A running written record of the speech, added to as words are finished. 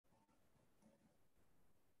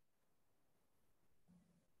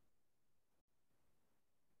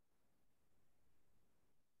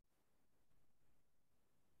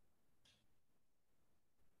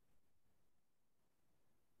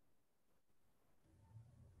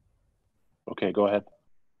Okay, go ahead.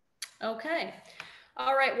 Okay.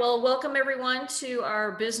 All right. Well, welcome everyone to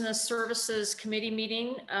our Business Services Committee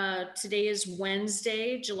meeting. Today is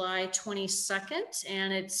Wednesday, July 22nd,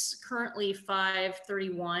 and it's currently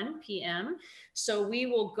 5:31 p.m. So we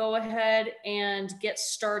will go ahead and get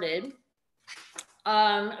started.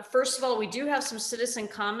 First of all, we do have some citizen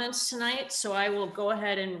comments tonight, so I will go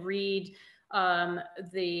ahead and read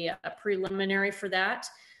the preliminary for that.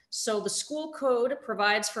 So the school code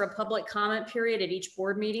provides for a public comment period at each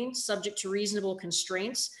board meeting, subject to reasonable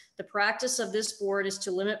constraints. The practice of this board is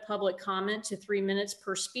to limit public comment to 3 minutes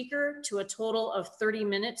per speaker to a total of 30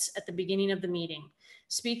 minutes at the beginning of the meeting.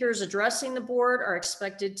 Speakers addressing the board are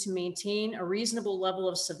expected to maintain a reasonable level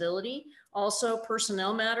of civility. Also,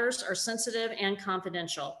 personnel matters are sensitive and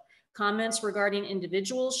confidential. Comments regarding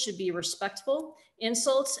individuals should be respectful.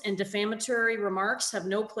 Insults and defamatory remarks have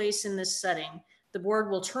no place in this setting. The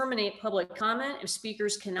board will terminate public comment if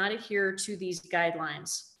speakers cannot adhere to these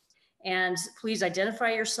guidelines. And please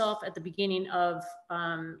identify yourself at the beginning of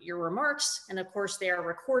your remarks. And of course, they are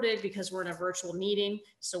recorded because we're in a virtual meeting.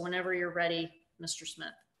 So whenever you're ready, Mr. Smith.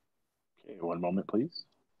 Okay, one moment, please.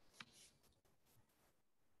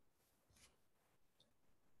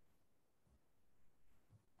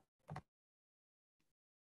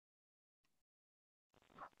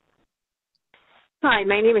 Hi,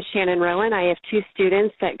 my name is Shannon Rowan. I have two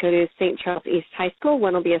students that go to St. Charles East High School.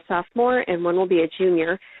 One will be a sophomore and one will be a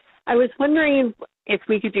junior. I was wondering if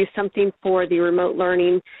we could do something for the remote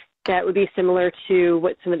learning that would be similar to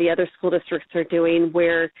what some of the other school districts are doing,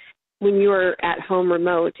 where when you are at home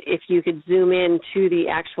remote, if you could zoom in to the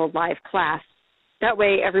actual live class. That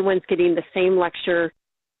way everyone's getting the same lecture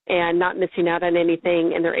and not missing out on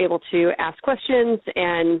anything, and they're able to ask questions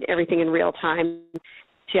and everything in real time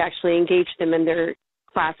to actually engage them in their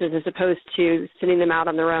classes, as opposed to sending them out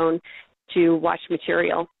on their own to watch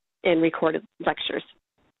material and recorded lectures.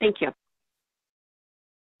 Thank you.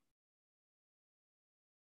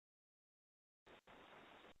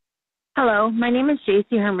 Hello, my name is JC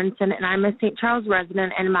Hermanson, and I'm a St. Charles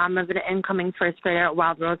resident and mom of an incoming first grader at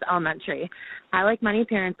Wild Rose Elementary. I, like many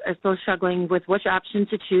parents, are still struggling with which option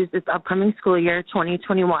to choose this upcoming school year,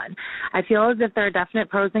 2021. I feel as if there are definite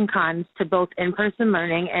pros and cons to both in-person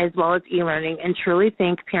learning as well as e-learning, and truly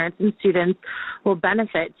think parents and students will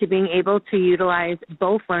benefit to being able to utilize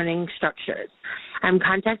both learning structures. I'm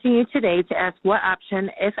contacting you today to ask what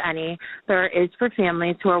option, if any, there is for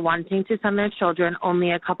families who are wanting to send their children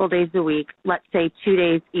only a couple days a week, let's say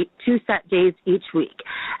 2 set days each week,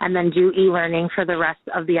 and then do e-learning for the rest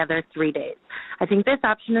of the other 3 days. I think this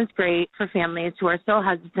option is great for families who are still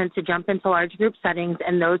hesitant to jump into large group settings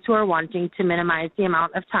and those who are wanting to minimize the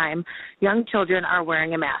amount of time young children are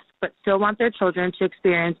wearing a mask, but still want their children to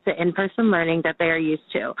experience the in-person learning that they are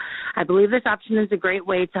used to. I believe this option is a great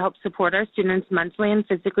way to help support our students mentally and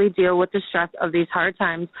physically deal with the stress of these hard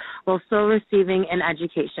times while still receiving an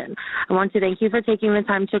education. I want to thank you for taking the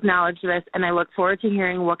time to acknowledge this, and I look forward to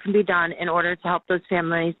hearing what can be done in order to help those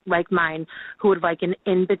families like mine who would like an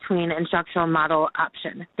in-between instructional model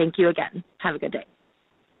option. Thank you again. Have a good day.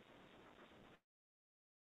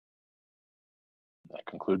 That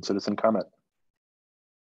concludes citizen comment.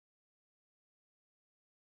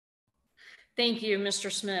 Thank you,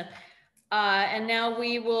 Mr. Smith. And now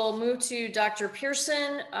we will move to Dr.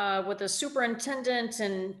 Pearson with the superintendent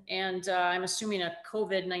and I'm assuming a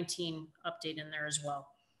COVID-19 update in there as well.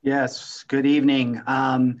 Yes, good evening.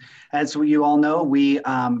 As you all know, we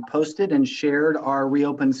posted and shared our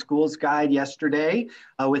Reopen Schools Guide yesterday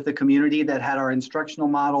with the community that had our instructional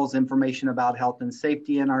models, information about health and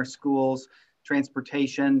safety in our schools,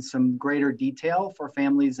 transportation, some greater detail for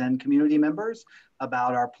families and community members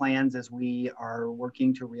about our plans as we are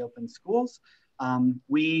working to reopen schools.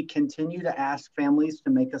 We continue to ask families to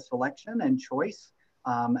make a selection and choice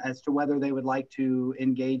as to whether they would like to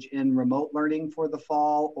engage in remote learning for the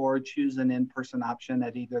fall or choose an in-person option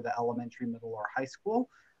at either the elementary, middle, or high school.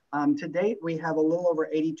 To date, we have a little over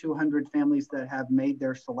 8,200 families that have made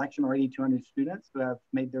their selection, or 8,200 students who have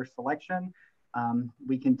made their selection.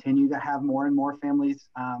 We continue to have more and more families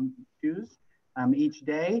choose each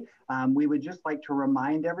day. We would just like to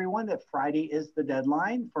remind everyone that Friday is the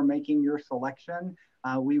deadline for making your selection.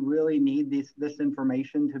 We really need this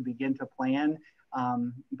information to begin to plan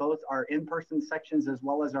both our in-person sections as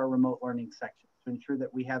well as our remote learning sections to ensure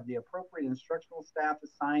that we have the appropriate instructional staff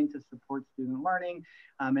assigned to support student learning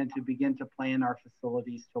and to begin to plan our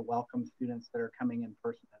facilities to welcome students that are coming in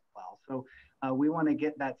person as well. So we want to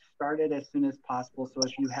get that started as soon as possible. So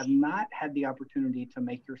if you have not had the opportunity to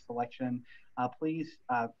make your selection, please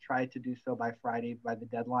try to do so by Friday, by the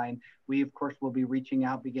deadline. We, of course, will be reaching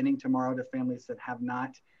out beginning tomorrow to families that have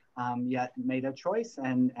not yet made a choice,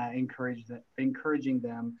 and encouraging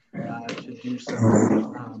them to do so.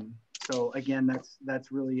 So again,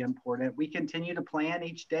 that's really important. We continue to plan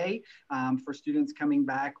each day for students coming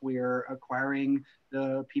back. We're acquiring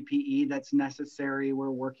the PPE that's necessary.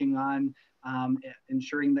 We're working on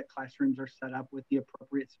ensuring that classrooms are set up with the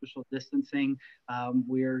appropriate social distancing.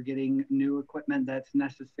 We're getting new equipment that's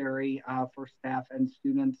necessary for staff and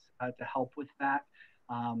students to help with that.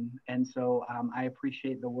 And so I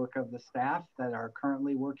appreciate the work of the staff that are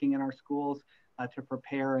currently working in our schools to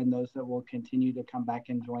prepare, and those that will continue to come back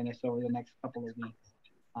and join us over the next couple of weeks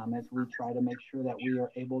as we try to make sure that we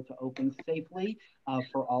are able to open safely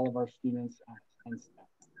for all of our students and staff.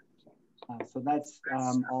 So that's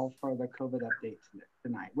all for the COVID updates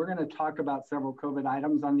tonight. We're going to talk about several COVID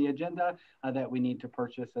items on the agenda that we need to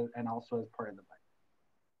purchase and also as part of the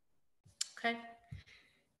budget. Okay.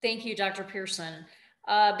 Thank you, Dr. Pearson.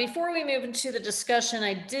 Before we move into the discussion,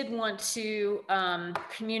 I did want to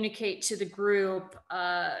communicate to the group,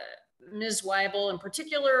 Ms. Weibel in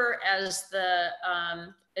particular, as the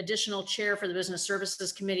additional chair for the Business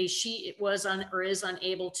Services Committee. She was is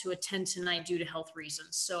unable to attend tonight due to health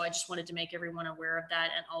reasons. So I just wanted to make everyone aware of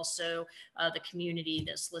that, and also the community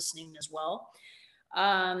that's listening as well.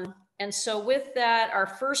 And so with that, our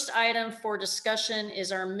first item for discussion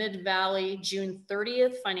is our Mid-Valley June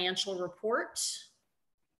 30th financial report.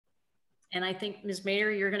 And I think Ms.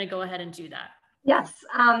 Mader, you're going to go ahead and do that. Yes.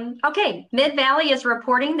 Okay. Mid-Valley is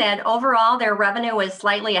reporting that overall their revenue is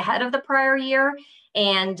slightly ahead of the prior year,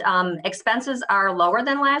 and expenses are lower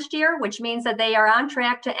than last year, which means that they are on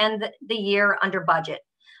track to end the year under budget.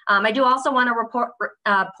 I do also want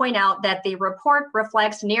to point out that the report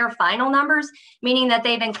reflects near final numbers, meaning that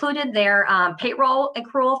they've included their payroll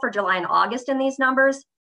accrual for July and August in these numbers.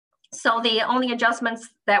 So the only adjustments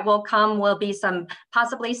that will come will be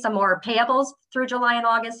possibly some more payables through July and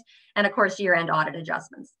August, and of course year-end audit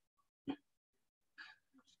adjustments.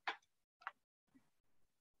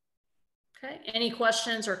 Okay, any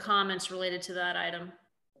questions or comments related to that item?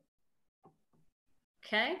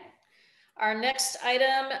 Okay, our next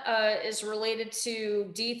item is related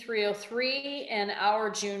to D303 and our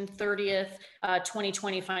June 30th,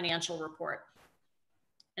 2020 financial report.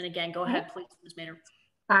 And again, go ahead, please, Ms. Maynard.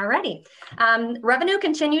 Alrighty. Revenue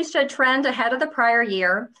continues to trend ahead of the prior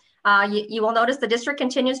year. You will notice the district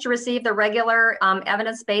continues to receive the regular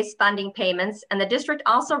evidence-based funding payments, and the district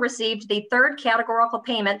also received the third categorical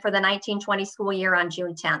payment for the 1920 school year on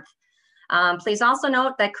June 10th. Please also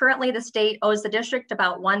note that currently the state owes the district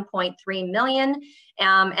about $1.3 million,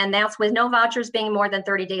 and that's with no vouchers being more than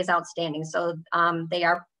 30 days outstanding. So they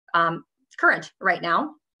are current right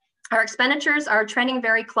now. Our expenditures are trending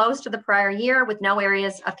very close to the prior year with no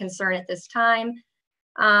areas of concern at this time.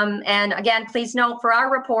 And again, please note for our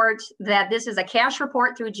report that this is a cash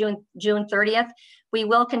report through June 30th. We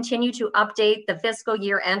will continue to update the fiscal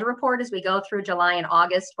year end report as we go through July and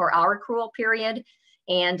August for our accrual period.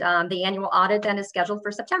 And the annual audit then is scheduled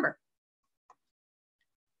for September.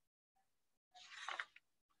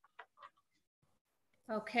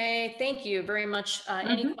 Okay, thank you very much.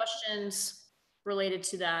 Any questions related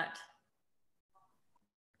to that?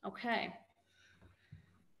 Okay.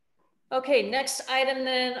 Okay, next item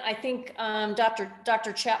then, I think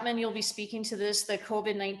Dr. Chapman, you'll be speaking to this, the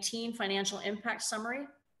COVID-19 financial impact summary.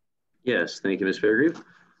 Yes, thank you, Ms. Fairgrieve.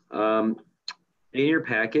 In your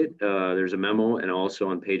packet, there's a memo, and also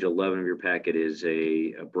on page 11 of your packet is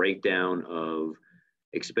a breakdown of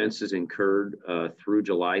expenses incurred through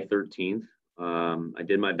July 13th. I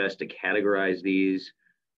did my best to categorize these.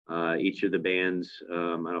 Each of the bands, I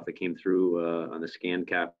don't know if it came through on the scanned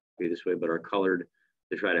copy this way, but are colored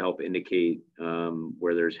to try to help indicate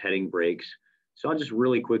where there's heading breaks. So I'll just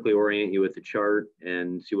really quickly orient you with the chart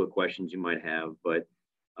and see what questions you might have. But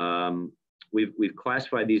we've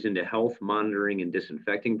classified these into health monitoring and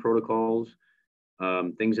disinfecting protocols.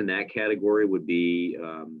 Things in that category would be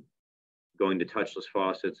going to touchless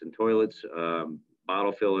faucets and toilets,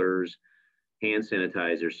 bottle fillers, hand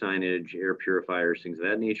sanitizer, signage, air purifiers, things of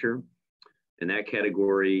that nature. In that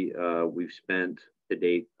category, we've spent to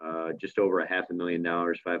date just over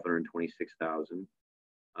 $500,000, $526,000.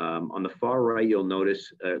 On the far right, you'll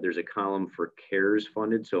notice there's a column for CARES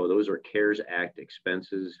funded. So those are CARES Act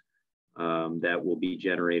expenses that will be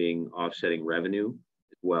generating offsetting revenue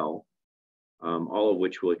as well, all of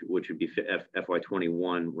which would be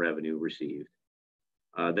FY21 revenue received.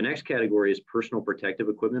 The next category is personal protective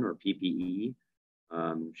equipment, or PPE,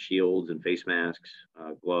 shields and face masks,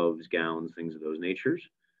 gloves, gowns, things of those natures.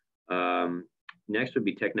 Next would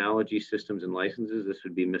be technology systems and licenses. This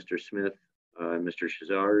would be Mr. Smith, Mr.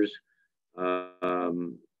 Shazar's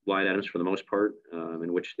line items for the most part,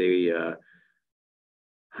 in which they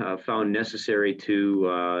found necessary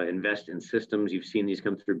to invest in systems. You've seen these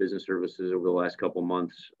come through business services over the last couple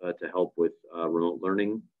months to help with remote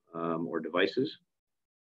learning or devices.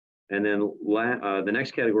 And then the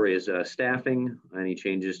next category is staffing. Any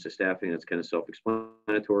changes to staffing, that's kind of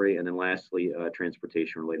self-explanatory. And then lastly,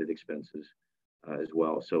 transportation related expenses as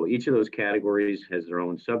well. So each of those categories has their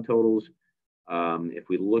own subtotals. If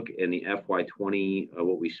we look in the FY20,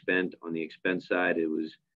 what we spent on the expense side, it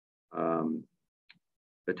was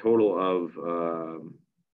a total of,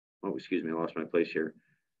 oh, excuse me, I lost my place here.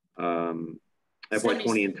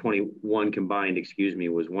 FY20 and 21 combined, excuse me,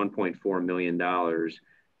 was $1.4 million.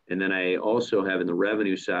 And then I also have in the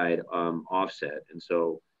revenue side offset. And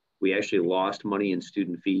so we actually lost money in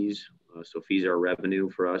student fees. So fees are revenue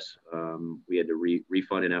for us. We had to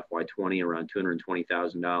refund in FY20 around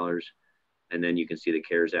 $220,000. And then you can see the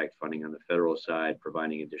CARES Act funding on the federal side,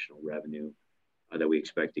 providing additional revenue that we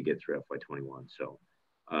expect to get through FY21. So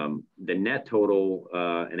the net total,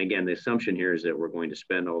 and again, the assumption here is that we're going to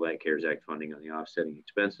spend all that CARES Act funding on the offsetting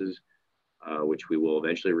expenses, which we will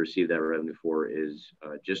eventually receive that revenue for, is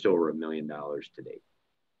just over $1 million to date.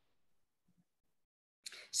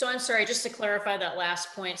 So I'm sorry, just to clarify that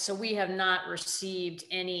last point. So we have not received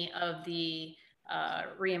any of the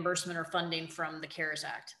reimbursement or funding from the CARES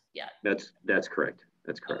Act yet. That's correct.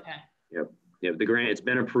 That's correct. Okay. Yep. Yep. The grant, it's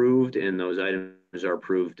been approved and those items are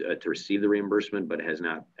approved to receive the reimbursement, but it has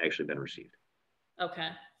not actually been received. Okay.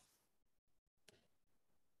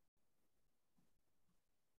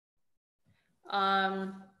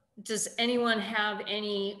 Does anyone have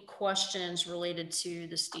any questions related to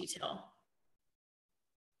this detail?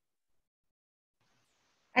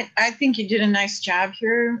 I think you did a nice job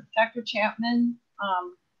here, Dr. Chapman.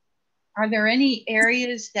 Are there any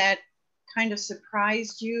areas that kind of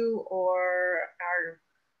surprised you or are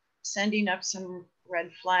sending up some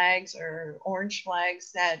red flags or orange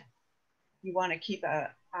flags that you want to keep an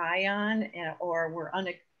eye on, or were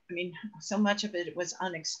I mean, so much of it was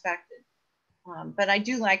unexpected. But I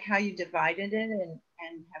do like how you divided it and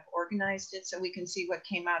have organized it so we can see what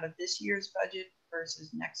came out of this year's budget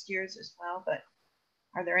versus next year's as well. But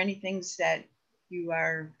are there any things that you've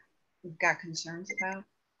got concerns about?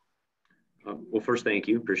 Well, first, thank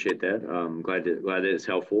you. Appreciate that. Glad that it's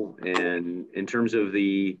helpful. And in terms of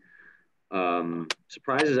the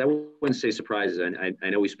surprises, I wouldn't say surprises. I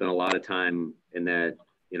know we spent a lot of time in that,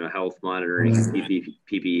 health monitoring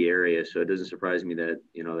PPE area. So it doesn't surprise me that,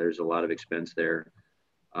 there's a lot of expense there.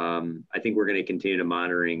 I think we're going to continue to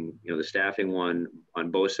monitoring, the staffing one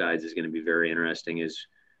on both sides is going to be very interesting. Is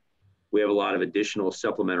we have a lot of additional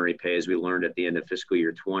supplementary pay, as we learned at the end of fiscal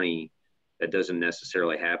year 20, that doesn't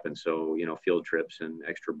necessarily happen. So, field trips and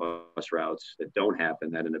extra bus routes that don't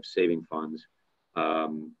happen, that end up saving funds.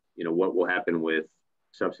 What will happen with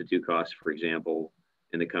substitute costs, for example,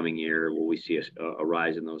 in the coming year? Will we see a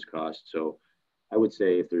rise in those costs? So I would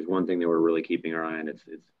say if there's one thing that we're really keeping our eye on, it's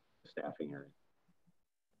the staffing area.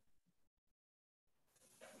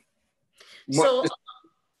 So,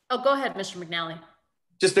 go ahead, Mr. McNally.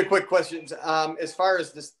 Just a quick question. As far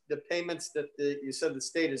as the payments that you said the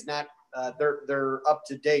state is not, they're up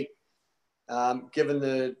to date, given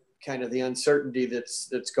the kind of the uncertainty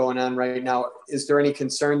that's going on right now. Is there any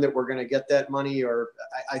concern that we're going to get that money? Or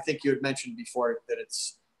I think you had mentioned before that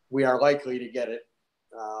we are likely to get it.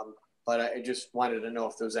 But I just wanted to know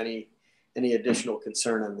if there was any additional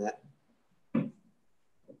concern on that.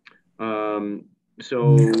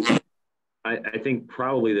 So I think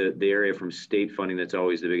probably the area from state funding that's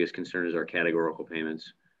always the biggest concern is our categorical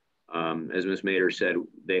payments. As Ms. Mader said,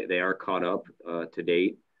 they are caught up to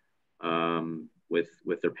date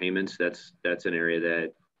with their payments. That's an area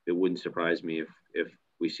that it wouldn't surprise me if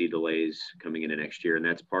we see delays coming into next year. And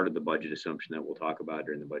that's part of the budget assumption that we'll talk about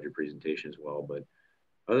during the budget presentation as well. But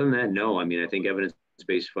other than that, no. I mean, I think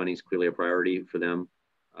evidence-based funding is clearly a priority for them.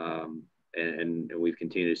 And we've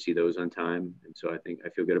continued to see those on time. And so I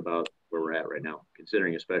feel good about where we're at right now,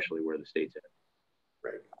 considering especially where the state's at.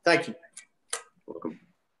 Right. Thank you. Welcome.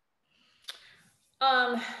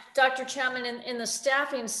 Dr. Chapman, in the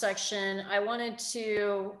staffing section, I wanted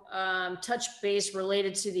to touch base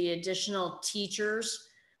related to the additional teachers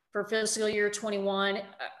for fiscal year 21.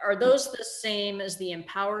 Are those the same as the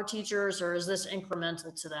Empower teachers, or is this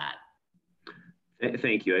incremental to that?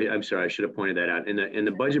 Thank you. I'm sorry, I should have pointed that out. In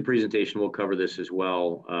the budget presentation, we'll cover this as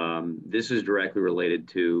well. This is directly related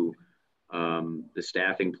to the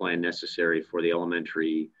staffing plan necessary for the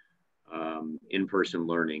elementary in-person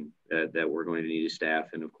learning that we're going to need to staff.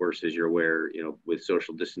 And of course, as you're aware, with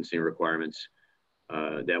social distancing requirements,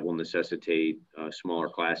 that will necessitate smaller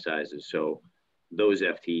class sizes. So those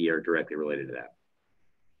FTE are directly related to that.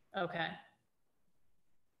 Okay.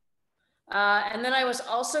 And then I was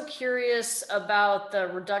also curious about the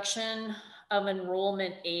reduction of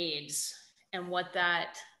enrollment aids and what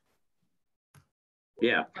that.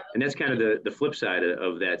 Yeah, and that's kind of the flip side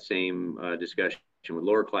of that same discussion with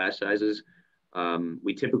lower class sizes.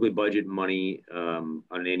 We typically budget money on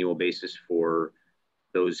an annual basis for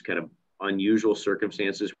those kind of unusual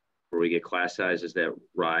circumstances where we get class sizes that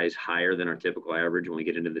rise higher than our typical average when we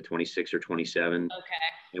get into the 26 or 27. Okay.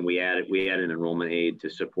 And we add an enrollment aid to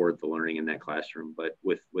support the learning in that classroom. But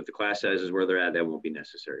with the class sizes where they're at, that won't be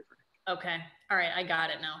necessary for me. Okay. All right. I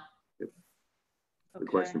got it now. Yep. Good Okay.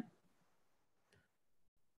 question.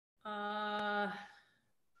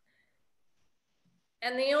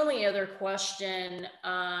 And the only other question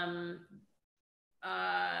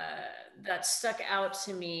that stuck out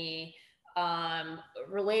to me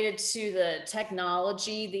related to the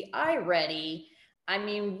technology, the iReady. I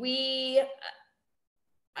mean,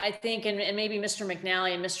 I think, and maybe Mr.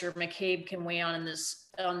 McNally and Mr. McCabe can weigh on this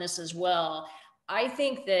as well. I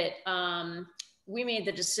think that we made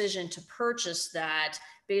the decision to purchase that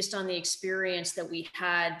based on the experience that we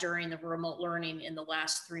had during the remote learning in the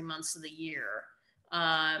last 3 months of the year.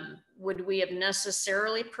 Would we have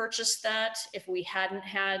necessarily purchased that if we hadn't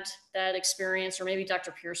had that experience, or maybe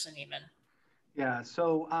Dr. Pearson even? Yeah,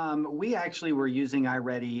 so we actually were using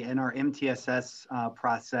iReady in our MTSS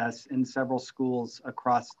process in several schools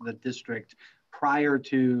across the district prior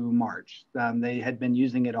to March. They had been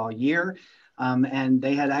using it all year, and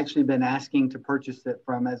they had actually been asking to purchase it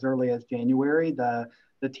from as early as January.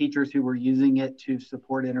 The teachers who were using it to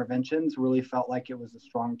support interventions really felt like it was a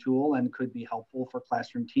strong tool and could be helpful for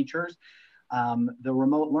classroom teachers. The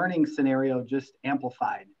remote learning scenario just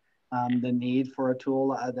amplified the need for a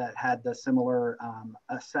tool that had the similar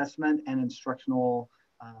assessment and instructional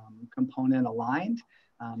component aligned.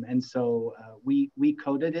 And so we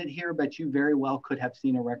coded it here, but you very well could have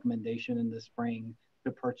seen a recommendation in the spring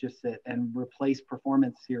to purchase it and replace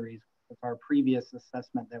Performance Series with our previous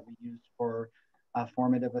assessment that we used for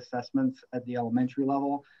formative assessments at the elementary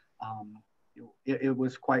level. It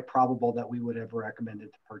was quite probable that we would have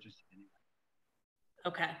recommended to purchase it anyway.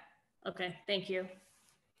 Okay, okay, thank you.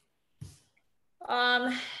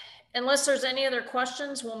 Unless there's any other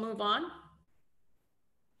questions, we'll move on.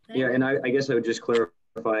 Yeah, and I guess I would just clarify,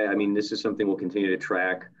 I mean, this is something we'll continue to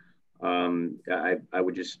track. I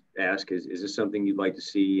would just ask, is this something you'd like to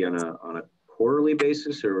see on a quarterly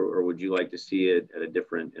basis, or would you like to see it at a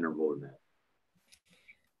different interval than that?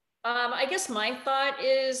 I guess my thought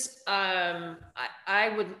is, I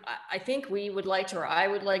think we would like to, or I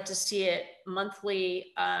would like to see it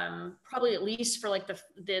monthly, probably at least for like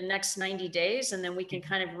the next 90 days, and then we can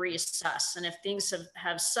kind of reassess. And if things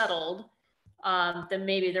have settled, then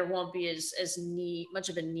maybe there won't be as much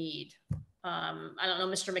of a need. I don't know,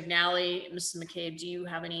 Mr. McNally, Mrs. McCabe, do you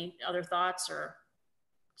have any other thoughts, or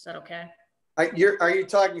is that okay? Are you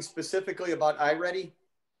talking specifically about iReady?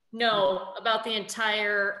 No, about the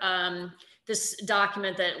entire, this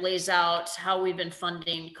document that lays out how we've been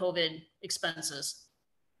funding COVID expenses.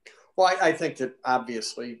 Well, I think that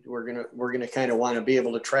obviously we're gonna kind of want to be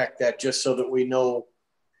able to track that just so that we know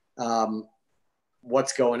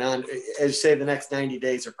what's going on. As you say, the next 90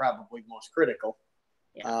 days are probably most critical.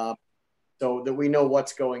 Yeah. So that we know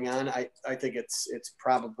what's going on. I think it's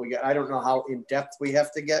probably, I don't know how in depth we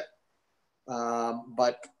have to get,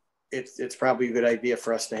 but it's probably a good idea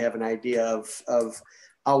for us to have an idea of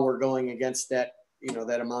how we're going against that,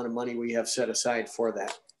 that amount of money we have set aside for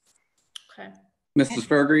that. Okay. Mrs.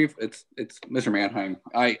 Fairgrieve, it's Mr. Mannheim.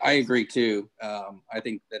 I agree too. I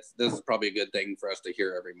think this is probably a good thing for us to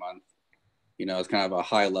hear every month. It's kind of a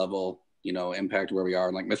high level, impact where we are.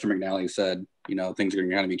 And like Mr. McNally said, things are going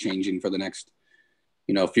to kind of be changing for the next,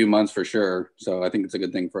 few months for sure. So I think it's a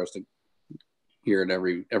good thing for us to hear it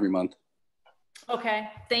every month. Okay,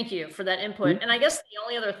 thank you for that input. And I guess the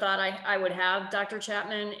only other thought I would have, Dr.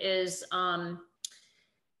 Chapman, is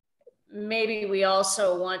maybe we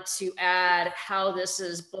also want to add how this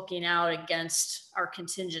is booking out against our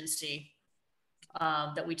contingency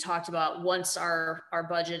that we talked about once our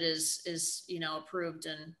budget is approved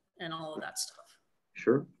and all of that stuff.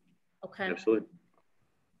 Sure. Okay. Absolutely.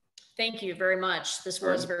 Thank you very much. This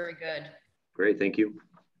was very good. Great, thank you.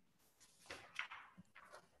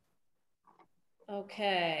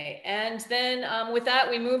 Okay, and then with that,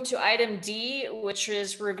 we move to item D, which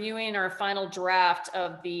is reviewing our final draft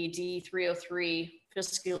of the D303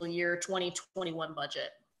 fiscal year 2021 budget.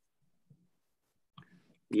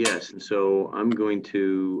 Yes, and so I'm going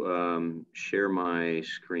to share my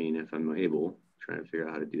screen if I'm able. Trying to figure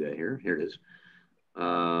out how to do that here. Here it is.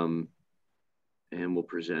 and will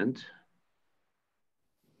present.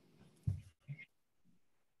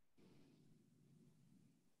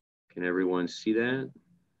 Can everyone see that?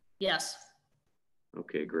 Yes.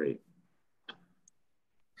 Okay, great.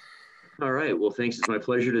 All right, well, thanks. It's my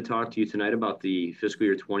pleasure to talk to you tonight about the fiscal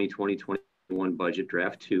year 2020-21 budget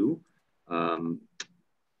draft 2.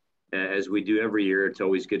 As we do every year, it's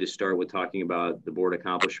always good to start with talking about the board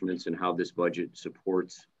accomplishments and how this budget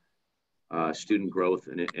supports student growth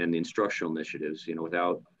and the instructional initiatives. You know,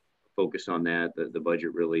 without focus on that, the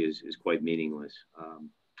budget really is quite meaningless.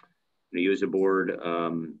 You as a board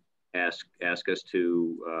ask us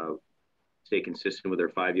to stay consistent with our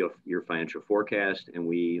 5-year financial forecast, and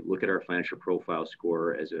we look at our financial profile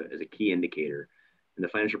score as a key indicator. And the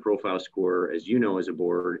financial profile score, as you know, as a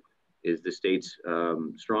board, is the state's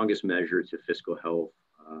strongest measure to fiscal health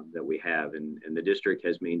that we have. And the district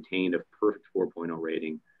has maintained a perfect 4.0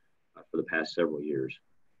 rating for the past several years.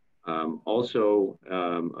 Also,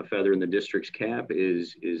 a feather in the district's cap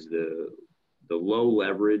is the low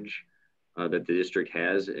leverage that the district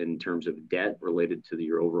has in terms of debt related to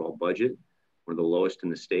your overall budget. We're the lowest in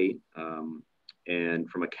the state. And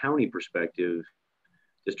from a county perspective,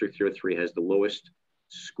 District 303 has the lowest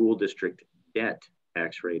school district debt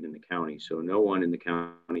tax rate in the county. So no one in the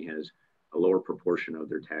county has a lower proportion of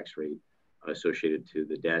their tax rate associated to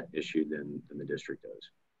the debt issued than the district does.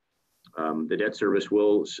 The debt service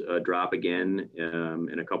will drop again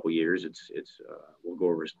in a couple years. We'll go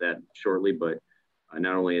over that shortly, but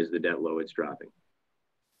not only is the debt low, it's dropping.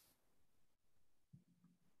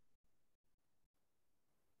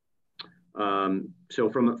 So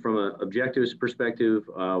from an objectives perspective,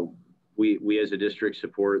 we as a district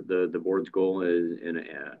support the board's goal in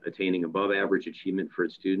attaining above average achievement for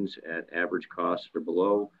its students at average costs or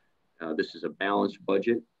below. This is a balanced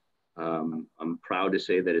budget. I'm proud to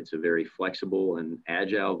say that it's a very flexible and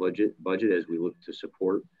agile budget as we look to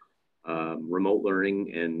support remote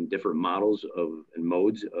learning and different models and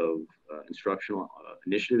modes of instructional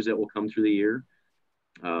initiatives that will come through the year.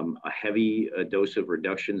 A heavy dose of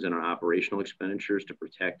reductions in our operational expenditures to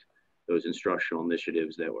protect those instructional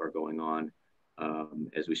initiatives that are going on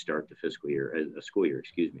as we start the school year,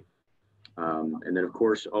 excuse me. And then of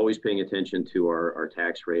course, always paying attention to our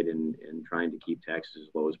tax rate and trying to keep taxes as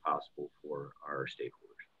low as possible for our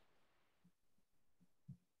stakeholders.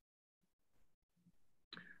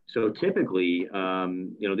 So typically,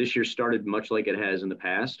 this year started much like it has in the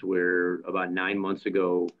past, where about 9 months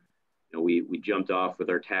ago, we jumped off with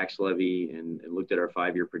our tax levy and looked at our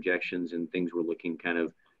 5-year projections, and things were looking kind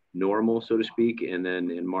of normal, so to speak. And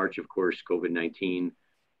then in March, of course, COVID-19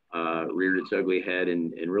 reared its ugly head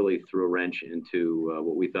and really threw a wrench into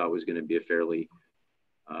what we thought was going to be a fairly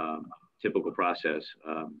typical process.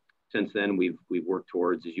 Since then, we've worked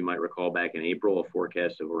towards, as you might recall, back in April, a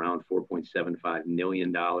forecast of around $4.75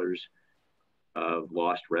 million of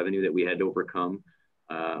lost revenue that we had to overcome.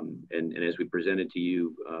 And as we presented to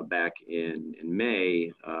you back in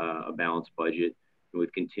May, a balanced budget, and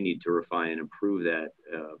we've continued to refine and improve that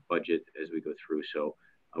budget as we go through. So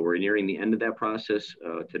we're nearing the end of that process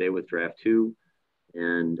today with draft 2.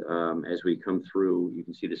 And as we come through, you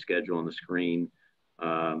can see the schedule on the screen.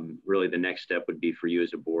 Really the next step would be for you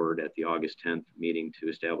as a board at the August 10th meeting to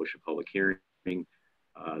establish a public hearing.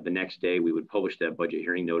 The next day we would publish that budget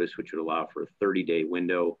hearing notice, which would allow for a 30-day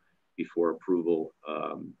window before approval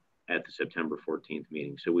at the September 14th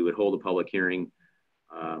meeting. So we would hold a public hearing,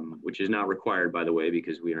 which is not required, by the way,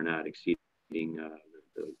 because we are not exceeding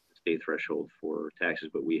the state threshold for taxes,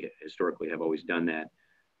 but we historically have always done that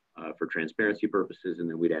for transparency purposes, and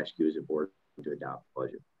then we'd ask you as a board to adopt the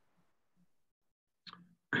budget.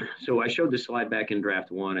 So I showed this slide back in draft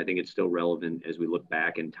 1. I think it's still relevant as we look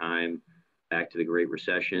back in time, back to the Great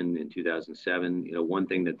Recession in 2007. One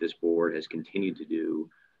thing that this board has continued to do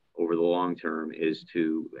over the long term is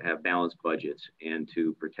to have balanced budgets and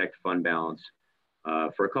to protect fund balance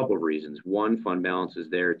for a couple of reasons. One, fund balance is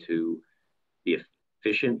there to be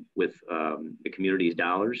efficient with the community's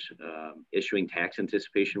dollars. Issuing tax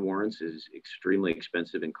anticipation warrants is extremely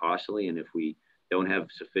expensive and costly, and if we don't have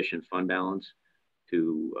sufficient fund balance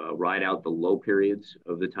to ride out the low periods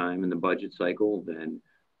of the time in the budget cycle, then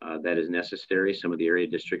that is necessary. Some of the area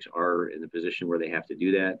districts are in the position where they have to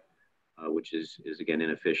do that, which is again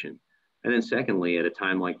inefficient. And then secondly, at a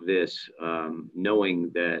time like this,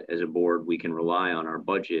 knowing that as a board we can rely on our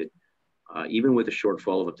budget, even with a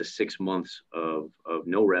shortfall of up to 6 months of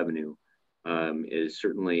no revenue, is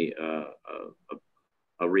certainly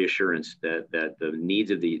a reassurance that the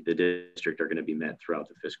needs of the district are going to be met throughout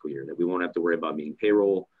the fiscal year, that we won't have to worry about meeting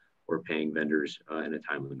payroll or paying vendors in a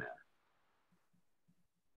timely manner.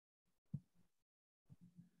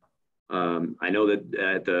 I know that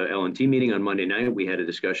at the L&T meeting on Monday night, we had a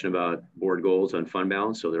discussion about board goals on fund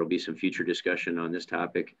balance. So there'll be some future discussion on this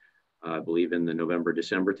topic, I believe in the November,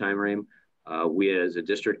 December timeframe. We as a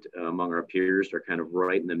district among our peers are kind of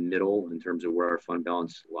right in the middle in terms of where our fund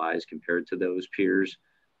balance lies compared to those peers.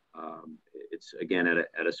 It's again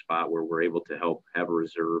at a spot where we're able to help have a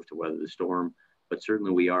reserve to weather the storm, but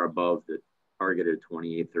certainly we are above the targeted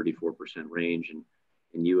 28-34% range.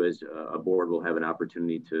 And you as a board will have an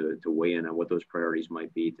opportunity to weigh in on what those priorities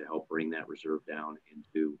might be to help bring that reserve down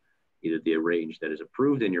into either the range that is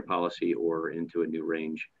approved in your policy or into a new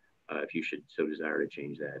range if you should so desire to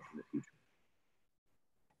change that in the future.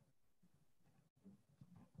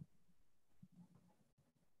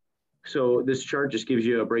 So this chart just gives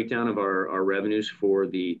you a breakdown of our revenues for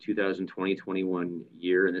the 2020-21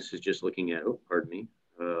 year. And this is just looking at,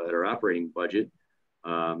 at our operating budget.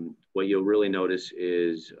 What you'll really notice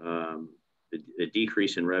is the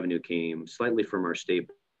decrease in revenue came slightly from our state,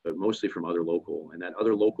 but mostly from other local. And that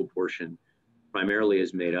other local portion primarily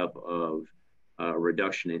is made up of a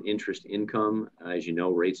reduction in interest income. As you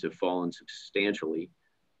know, rates have fallen substantially.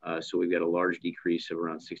 So we've got a large decrease of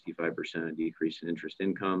around 65% decrease in interest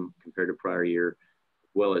income compared to prior year, as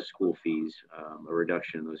well as school fees, a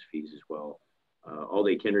reduction in those fees as well.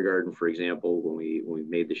 All-day kindergarten, for example, when we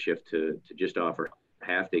made the shift to just offer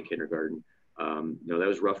half-day kindergarten, that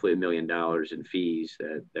was roughly $1 million in fees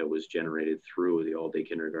that was generated through the all-day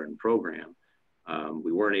kindergarten program.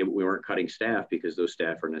 We weren't cutting staff because those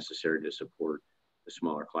staff are necessary to support the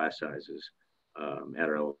smaller class sizes at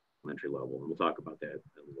our elementary level, and we'll talk about that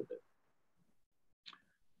a little bit.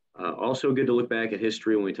 Also good to look back at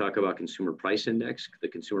history when we talk about consumer price index. The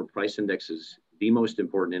consumer price index is the most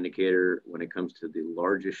important indicator when it comes to the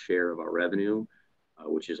largest share of our revenue,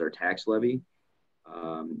 which is our tax levy.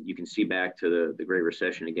 You can see back to the Great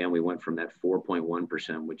Recession, again, we went from that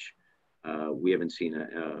 4.1%, which we haven't seen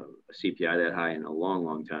a CPI that high in a long,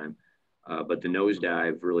 long time. But the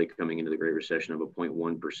nosedive really coming into the Great Recession of a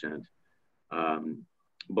 0.1%.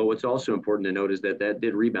 But what's also important to note is that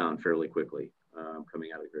did rebound fairly quickly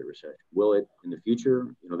coming out of the Great Recession. Will it in the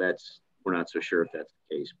future? We're not so sure if that's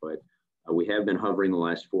the case, but we have been hovering the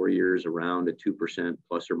last 4 years around a 2%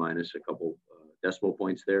 plus or minus a couple decimal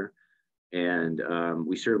points there. And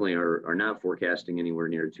we certainly are not forecasting anywhere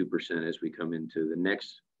near 2% as we come into the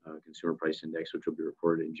next consumer price index, which will be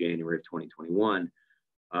reported in January of 2021.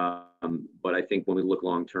 But I think when we look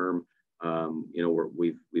long term,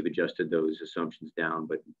 we've adjusted those assumptions down,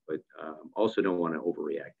 but also don't want to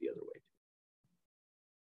overreact the other way.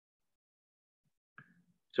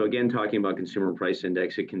 So again, talking about consumer price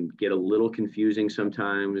index, it can get a little confusing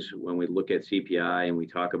sometimes when we look at CPI and we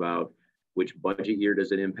talk about which budget year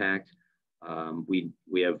does it impact.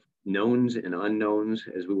 We have knowns and unknowns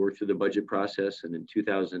as we work through the budget process. And in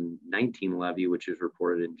 2019 levy, which is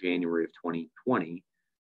reported in January of 2020,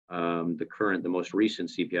 the most recent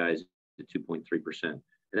CPI is 2.3%. And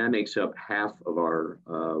that makes up half of our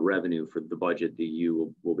revenue for the budget that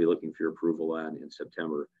you will be looking for your approval on in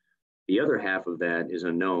September. The other half of that is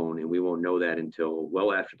unknown, and we won't know that until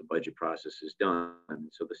well after the budget process is done.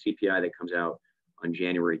 So the CPI that comes out on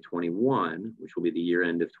January 21, which will be the year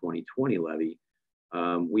end of 2020 levy,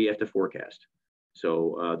 we have to forecast.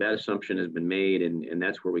 So that assumption has been made, and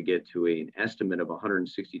that's where we get to an estimate of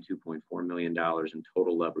 $162.4 million in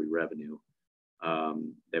total levy revenue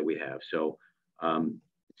that we have. So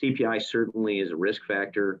CPI certainly is a risk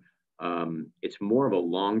factor. It's more of a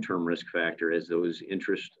long-term risk factor as those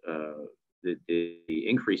interest, the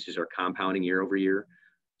increases are compounding year over year.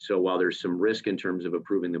 So while there's some risk in terms of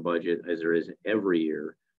approving the budget, as there is every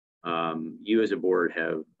year, you as a board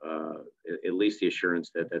have at least the assurance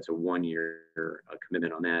that that's a 1 year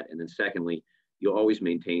commitment on that. And then secondly, you'll always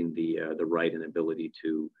maintain the right and ability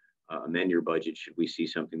to amend your budget should we see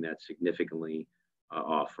something that's significantly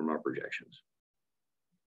off from our projections.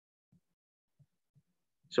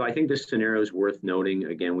 So I think this scenario is worth noting.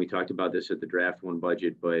 Again, we talked about this at the draft one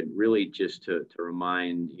budget, but really just to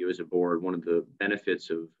remind you as a board, one of the benefits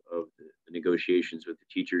of the negotiations with the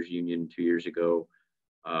teachers union 2 years ago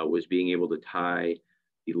was being able to tie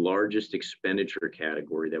the largest expenditure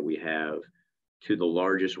category that we have to the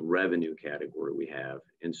largest revenue category we have.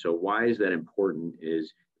 And so why is that important is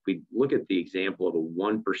if we look at the example of a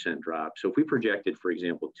 1% drop. So if we projected, for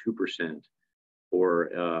example, 2%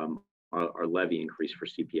 for our levy increase for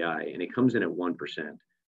CPI, and it comes in at 1%,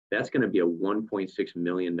 that's going to be a $1.6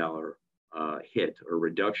 million hit or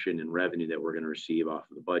reduction in revenue that we're going to receive off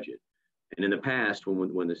of the budget. And in the past,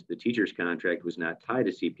 when the teacher's contract was not tied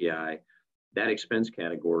to CPI, that expense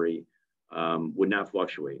category would not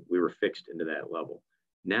fluctuate. We were fixed into that level.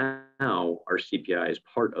 Now our CPI is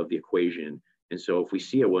part of the equation. And so if we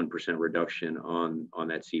see a 1% reduction on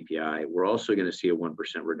that CPI, we're also going to see a 1%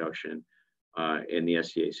 reduction in the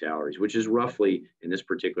SCA salaries, which is roughly, in this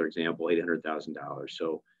particular example, $800,000.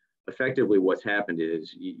 So effectively what's happened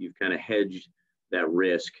is you've kind of hedged that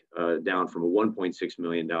risk down from a $1.6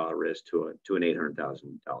 million risk to an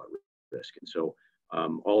 $800,000 risk. And so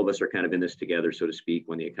all of us are kind of in this together, so to speak.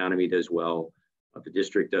 When the economy does well, the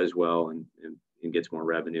district does well and gets more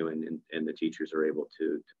revenue, and the teachers are able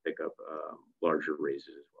to pick up larger raises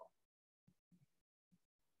as well.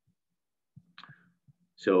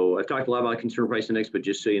 So I've talked a lot about consumer price index, but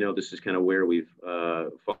just so you know, this is kind of where we've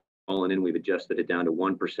fallen in. We've adjusted it down to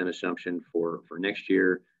 1% assumption for next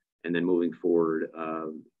year, and then moving forward,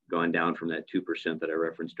 gone down from that 2% that I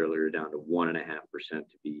referenced earlier down to 1.5% to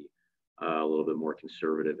be a little bit more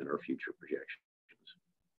conservative in our future projections.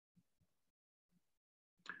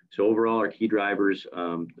 So overall, our key drivers,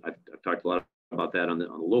 I've talked a lot about that on the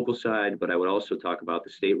local side, but I would also talk about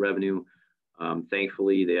the state revenue.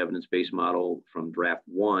 Thankfully, the evidence-based model from draft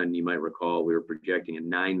 1, you might recall, we were projecting a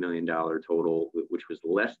 $9 million total, which was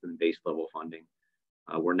less than base level funding.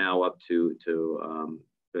 We're now up to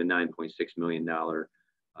a $9.6 million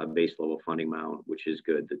base level funding amount, which is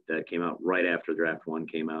good. That came out right after draft 1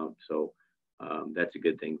 came out, so that's a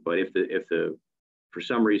good thing. But if for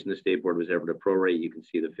some reason the state board was ever to prorate, you can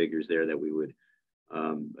see the figures there that we would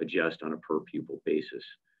adjust on a per pupil basis.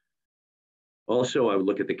 Also, I would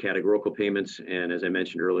look at the categorical payments, and as I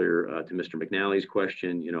mentioned earlier to Mr. McNally's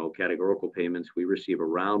question, you know, categorical payments, we receive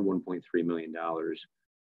around $1.3 million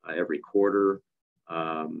every quarter.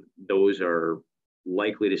 Those are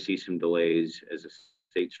likely to see some delays as the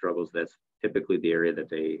state struggles. That's typically the area that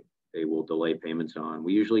they will delay payments on.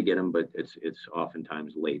 We usually get them, but it's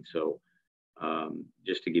oftentimes late. So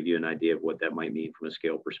just to give you an idea of what that might mean from a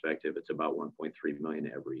scale perspective, it's about 1.3 million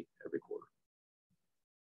every quarter.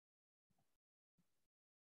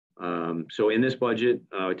 So in this budget,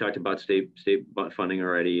 we talked about state funding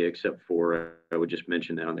already, except for, I would just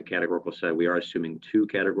mention that on the categorical side, we are assuming 2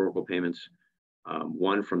 categorical payments,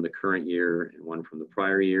 one from the current year and one from the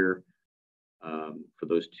prior year for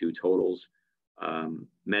those 2 totals.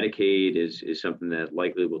 Medicaid is something that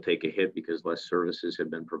likely will take a hit because less services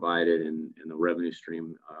have been provided, and the revenue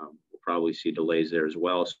stream will probably see delays there as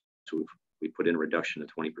well. So we put in a reduction of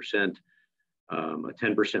 20%, a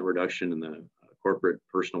 10% reduction in the corporate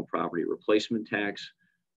personal property replacement tax,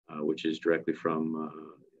 which is directly from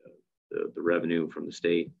the revenue from the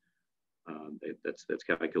state. That's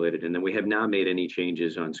calculated. And then we have not made any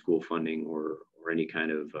changes on school funding or any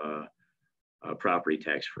kind of property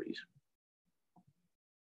tax freeze.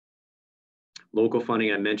 Local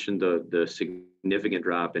funding, I mentioned the significant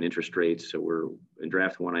drop in interest rates. So we're in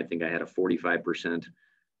draft 1, I think I had a 45%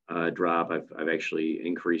 drop. I've actually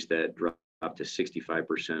increased that drop to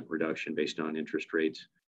 65% reduction based on interest rates.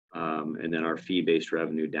 And then our fee-based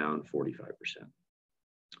revenue down 45%.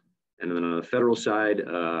 And then on the federal side,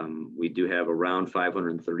 we do have around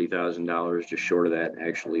 $530,000, just short of that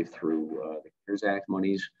actually through the CARES Act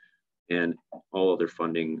monies. And all other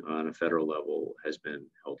funding on a federal level has been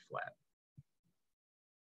held flat.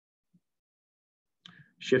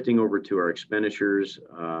 Shifting over to our expenditures,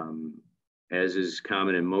 as is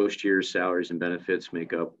common in most years, salaries and benefits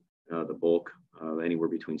make up the bulk, anywhere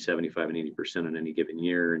between 75 and 80% on any given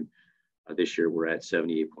year. And this year we're at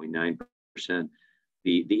 78.9%.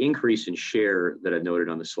 The increase in share that I've noted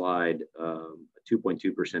on the slide, a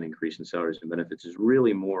 2.2% increase in salaries and benefits, is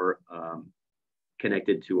really more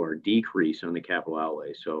connected to our decrease on the capital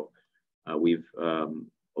outlay. So we've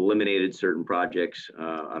eliminated certain projects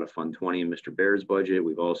out of Fund 20 in Mr. Baird's budget.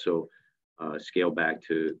 We've also scaled back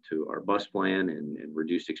to our bus plan and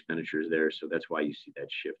reduced expenditures there. So that's why you see that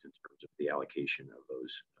shift in terms of the allocation of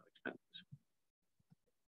those expenses.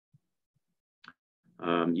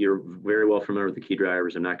 You're very well familiar with the key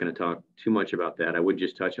drivers. I'm not going to talk too much about that. I would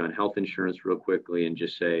just touch on health insurance real quickly and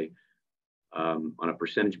just say, on a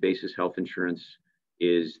percentage basis, health insurance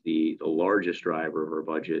is the largest driver of our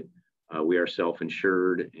budget. We are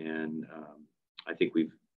self-insured, and I think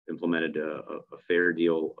we've implemented a fair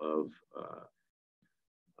deal of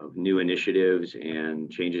new initiatives and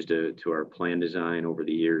changes to our plan design over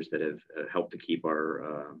the years that have helped to keep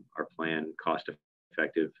our plan cost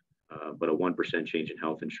effective. But a 1% change in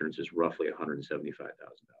health insurance is roughly $175,000.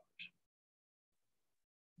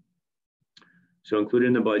 So included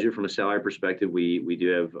in the budget from a salary perspective, we do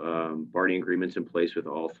have bargaining agreements in place with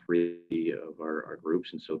all 3 of our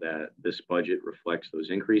groups. And so that this budget reflects those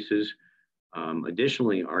increases.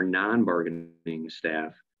 Additionally, our non-bargaining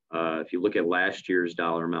staff, if you look at last year's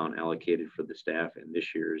dollar amount allocated for the staff and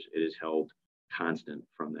this year's, it is held constant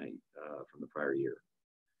from the prior year.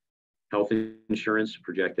 Health insurance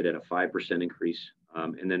projected at a 5% increase.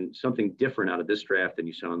 And then something different out of this draft than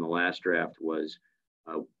you saw in the last draft was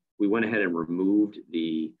we went ahead and removed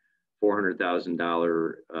the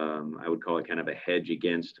 $400,000, I would call it kind of a hedge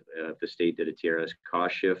against if the state did a TRS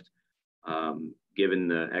cost shift. Given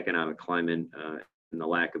the economic climate and the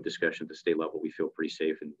lack of discussion at the state level, we feel pretty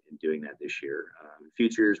safe in doing that this year. In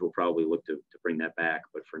future years, we'll probably look to bring that back,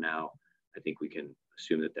 but for now, I think we can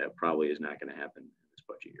assume that that probably is not going to happen in this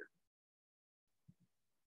budget year.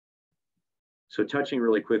 So touching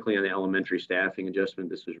really quickly on the elementary staffing adjustment,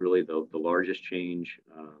 this was really the largest change.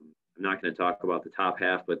 I'm not going to talk about the top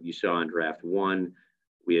half, but you saw in draft one,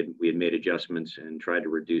 we had made adjustments and tried to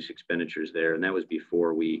reduce expenditures there. And that was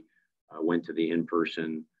before we went to the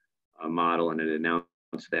in-person model and it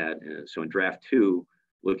announced that. So in draft two,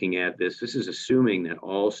 looking at this is assuming that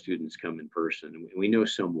all students come in person. And we know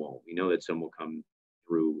some won't. We know that some will come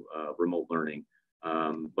through remote learning.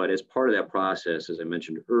 But as part of that process, as I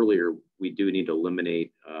mentioned earlier, we do need to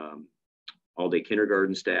eliminate all-day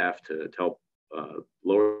kindergarten staff to help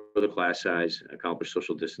lower the class size, accomplish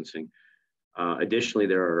social distancing. Additionally,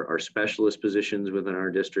 there are specialist positions within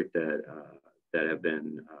our district that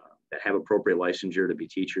have appropriate licensure to be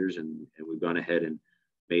teachers, and we've gone ahead and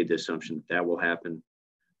made the assumption that will happen.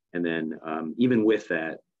 And then even with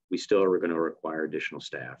that, we still are going to require additional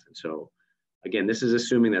staff. And so, again, this is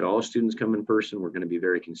assuming that all students come in person. We're going to be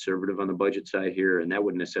very conservative on the budget side here, and that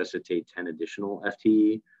would necessitate 10 additional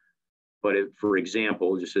FTE. But if, for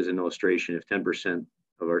example, just as an illustration, if 10%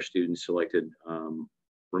 of our students selected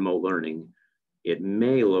remote learning, it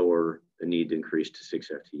may lower the need to increase to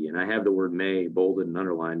 6 FTE. And I have the word may bolded and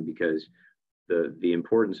underlined because the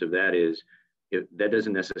importance of that is that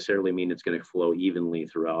doesn't necessarily mean it's going to flow evenly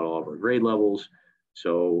throughout all of our grade levels.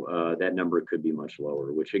 So that number could be much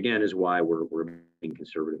lower, which again is why we're being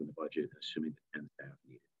conservative in the budget, assuming the 10 staff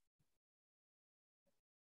needed.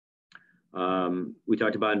 We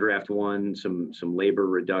talked about in draft one, some labor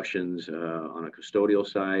reductions on a custodial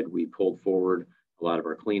side. We pulled forward a lot of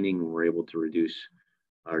our cleaning and we're able to reduce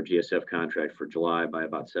our GSF contract for July by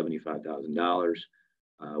about $75,000.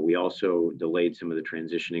 We also delayed some of the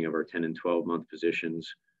transitioning of our 10 and 12 month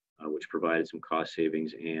positions, which provided some cost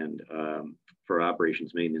savings. And for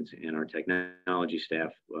operations maintenance and our technology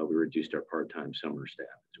staff, we reduced our part-time summer staff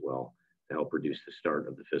as well to help reduce the start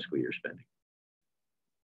of the fiscal year spending.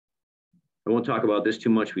 I won't talk about this too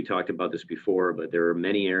much. We talked about this before, but there are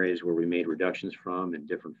many areas where we made reductions from in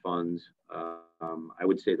different funds. I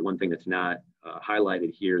would say the one thing that's not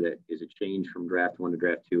highlighted here that is a change from draft one to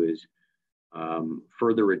draft two is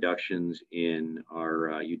further reductions in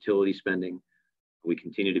our utility spending. We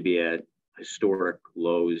continue to be at historic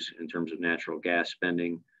lows in terms of natural gas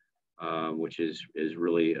spending, which is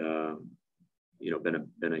really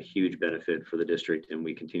been a huge benefit for the district, and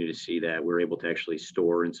we continue to see that. We're able to actually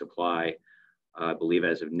store and supply. I believe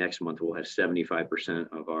as of next month, we'll have 75%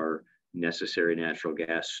 of our necessary natural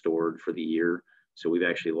gas stored for the year. So we've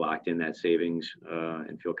actually locked in that savings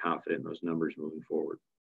and feel confident in those numbers moving forward.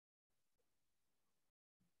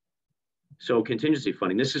 So contingency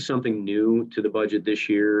funding, this is something new to the budget this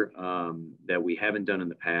year that we haven't done in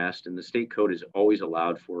the past. And the state code has always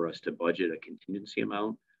allowed for us to budget a contingency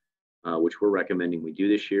amount, which we're recommending we do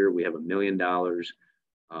this year. We have $1 million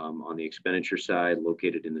on the expenditure side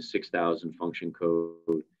located in the 6,000 function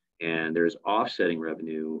code. And there's offsetting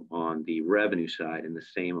revenue on the revenue side in the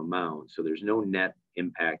same amount. So there's no net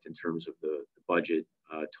impact in terms of the budget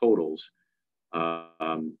totals.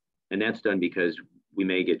 And that's done because we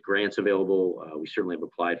may get grants available. We certainly have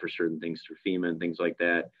applied for certain things through FEMA and things like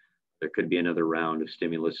that. There could be another round of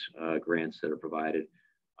stimulus grants that are provided.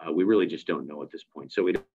 We really just don't know at this point. So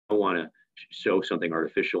we don't want to show something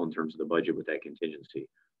artificial in terms of the budget with that contingency.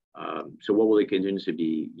 So what will the contingency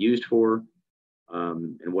be used for?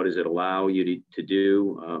 And what does it allow you to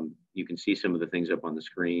do? You can see some of the things up on the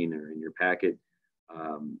screen or in your packet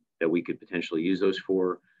that we could potentially use those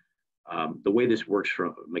for. The way this works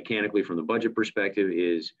mechanically from the budget perspective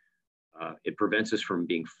is it prevents us from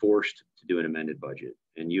being forced to do an amended budget.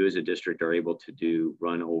 And you as a district are able to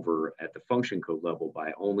run over at the function code level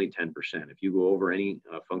by only 10%. If you go over any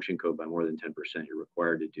function code by more than 10%, you're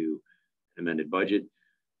required to do an amended budget.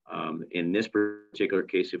 In this particular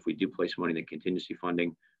case, if we do place money in the contingency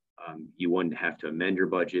funding, you wouldn't have to amend your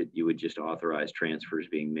budget. You would just authorize transfers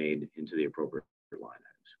being made into the appropriate line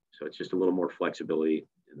items. So it's just a little more flexibility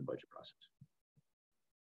in the budget process.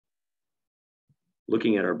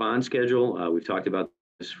 Looking at our bond schedule, we've talked about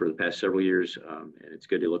this for the past several years, and it's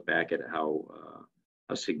good to look back at how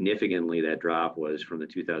significantly that drop was from the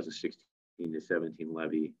 2016 to 17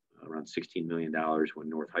 levy around $16 million when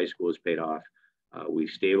North High School is paid off. We've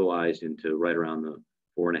stabilized into right around the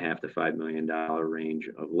 $4.5 to $5 million range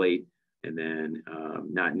of late. And then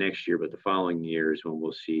not next year, but the following years when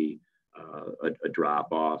we'll see a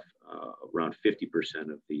drop off, around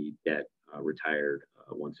 50% of the debt retired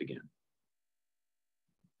once again.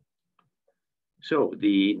 So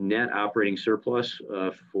the net operating surplus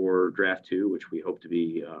for draft 2, which we hope to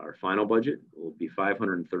be our final budget, will be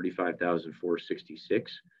 $535,466.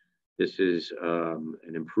 This is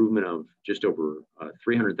an improvement of just over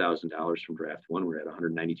 $300,000 from draft 1. We're at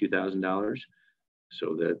 $192,000.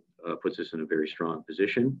 So that puts us in a very strong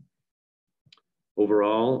position.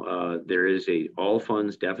 Overall, there is a all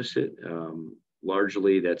funds deficit.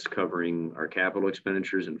 Largely that's covering our capital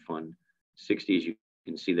expenditures in Fund 60, as you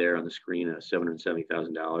can see there on the screen,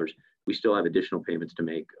 $770,000. We still have additional payments to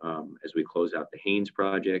make as we close out the Haynes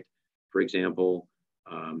project, for example.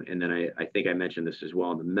 And then I think I mentioned this as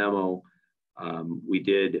well in the memo. We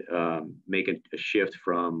did make a shift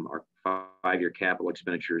from our 5-year capital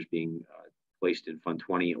expenditures being placed in Fund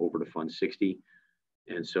 20 over to Fund 60.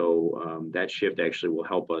 And so that shift actually will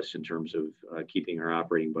help us in terms of keeping our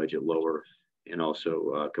operating budget lower and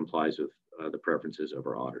also complies with the preferences of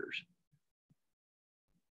our auditors.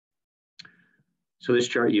 So this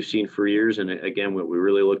chart you've seen for years, and again, what we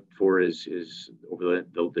really look for is over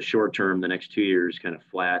the short term, the next 2 years, kind of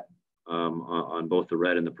flat on both the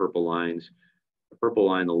red and the purple lines. The purple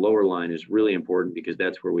line, the lower line, is really important because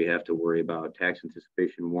that's where we have to worry about tax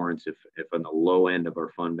anticipation warrants if on the low end of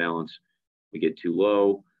our fund balance we get too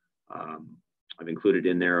low. I've included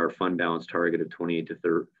in there our fund balance target of 28 to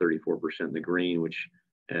 34% in the green, which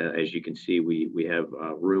as you can see, we have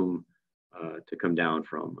room to come down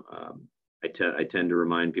from. I tend to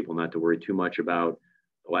remind people not to worry too much about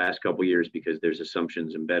the last couple of years because there's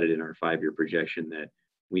assumptions embedded in our 5-year projection that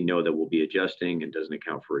we know that we'll be adjusting and doesn't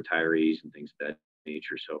account for retirees and things of that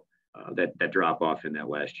nature. So that drop off in that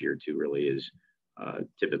last year or two really is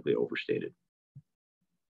typically overstated.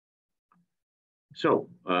 So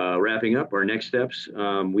wrapping up our next steps,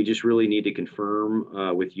 we just really need to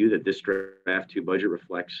confirm with you that this draft 2 budget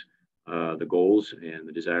reflects the goals and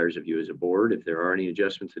the desires of you as a board. If there are any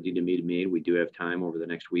adjustments that need to be made, we do have time over the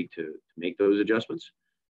next week to make those adjustments.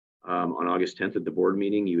 On August 10th at the board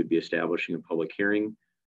meeting, you would be establishing a public hearing.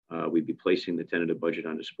 We'd be placing the tentative budget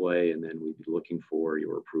on display, and then we'd be looking for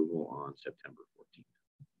your approval on September 14th.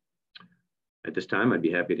 At this time, I'd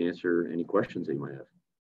be happy to answer any questions that you might have.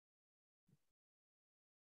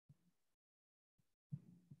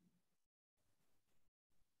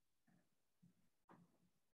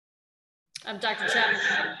 Dr. Chapman,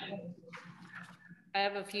 I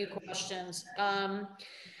have a few questions.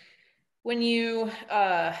 When you,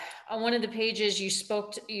 on one of the pages, you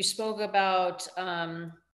spoke about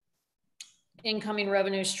incoming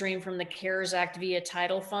revenue stream from the CARES Act via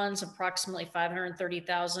title funds, approximately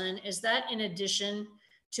 $530,000. Is that in addition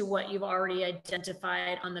to what you've already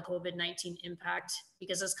identified on the COVID-19 impact?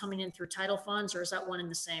 Because it's coming in through title funds, or is that one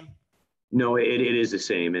and the same? No, it is the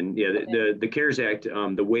same. And yeah, the CARES Act,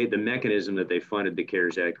 the mechanism that they funded the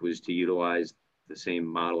CARES Act was to utilize the same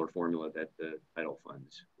model or formula that the title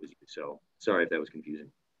funds was used. So sorry if that was confusing.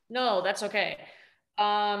 No, that's okay.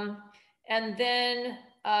 And then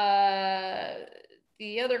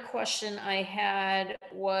the other question I had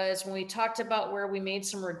was when we talked about where we made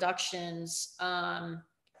some reductions,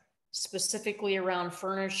 specifically around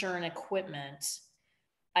furniture and equipment.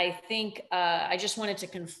 I think I just wanted to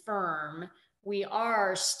confirm we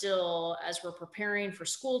are still, as we're preparing for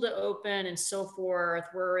school to open and so forth,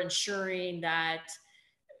 we're ensuring that,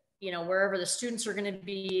 you know, wherever the students are going to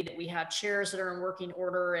be, that we have chairs that are in working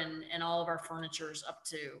order and all of our furniture is up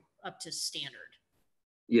to standard.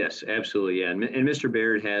 Yes, absolutely. Yeah. And Mr.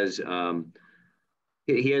 Baird has,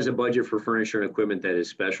 he has a budget for furniture and equipment that is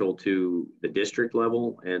special to the district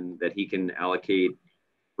level and that he can allocate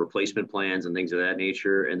replacement plans and things of that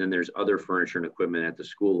nature. And then there's other furniture and equipment at the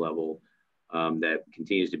school level that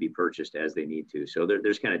continues to be purchased as they need to. So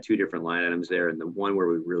there's kind of 2 different line items there. And the one where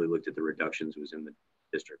we really looked at the reductions was in the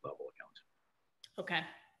district level accounts. Okay,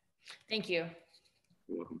 thank you.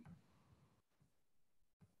 You're welcome.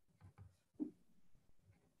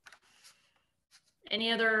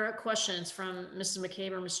 Any other questions from Mrs.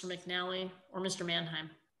 McCabe or Mr. McNally or Mr. Mannheim?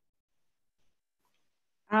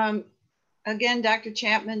 Again, Dr.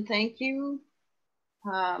 Chapman, thank you.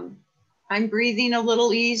 I'm breathing a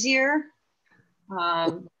little easier.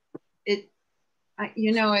 You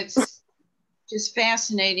know, it's just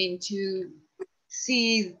fascinating to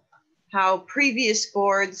see how previous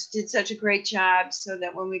boards did such a great job so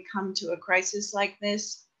that when we come to a crisis like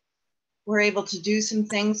this, we're able to do some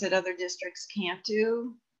things that other districts can't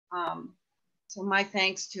do. So my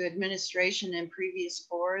thanks to administration and previous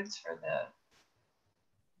boards for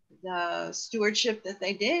the stewardship that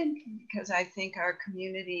they did, because I think our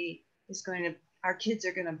community is our kids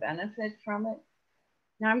are going to benefit from it.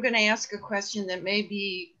 Now I'm going to ask a question that may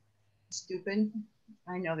be stupid.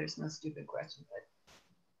 I know there's no stupid question, but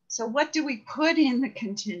so what do we put in the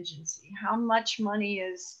contingency? How much money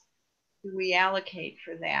do we allocate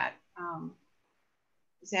for that?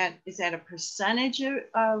 Is that a percentage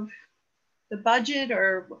of the budget,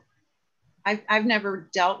 or I've never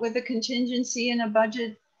dealt with a contingency in a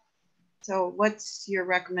budget. So what's your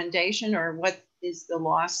recommendation, or what is the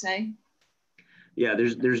law say? Yeah,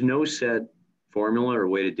 there's no set formula or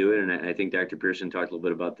way to do it. And I think Dr. Pearson talked a little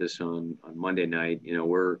bit about this on Monday night.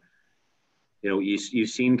 You've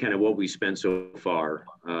seen kind of what we spent so far,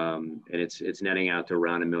 and it's netting out to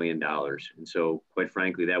around $1 million. And so, quite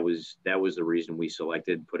frankly, that was the reason we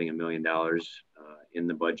selected putting $1 million in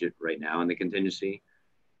the budget right now in the contingency.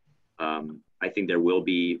 I think there will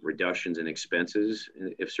be reductions in expenses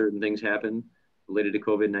if certain things happen related to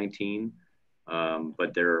COVID-19,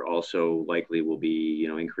 but there also likely will be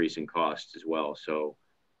increase in costs as well. So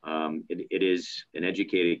it is an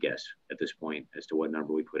educated guess at this point as to what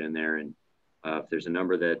number we put in there. And if there's a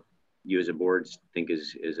number that you as a board think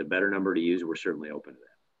is a better number to use, we're certainly open to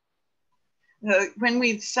that. When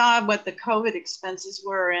we saw what the COVID expenses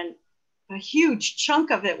were, and a huge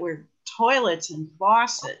chunk of it were toilets and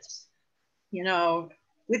faucets,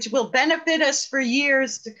 which will benefit us for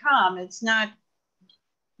years to come. It's not,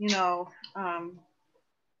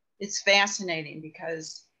 it's fascinating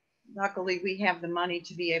because luckily we have the money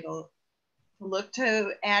to be able to look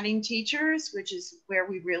to adding teachers, which is where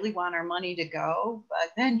we really want our money to go.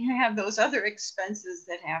 But then you have those other expenses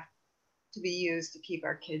that have to be used to keep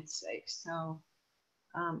our kids safe. So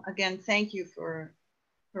again, thank you for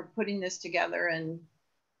putting this together,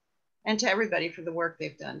 and to everybody for the work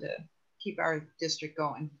they've done to keep our district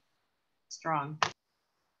going strong.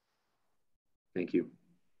 Thank you.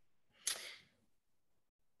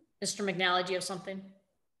 Mr. McNally, do you have something?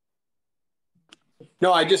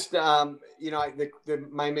 No, I just,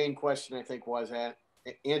 my main question I think was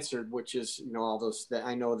answered, which is, all those that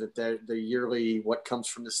I know that the yearly, what comes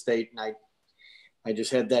from the state. And I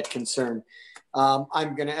just had that concern.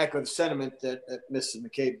 I'm going to echo the sentiment that Mrs.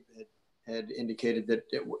 McCabe had indicated that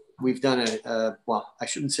we've done well, I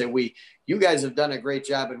shouldn't say you guys have done a great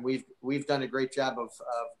job, and we've done a great job of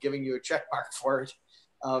giving you a check mark for it,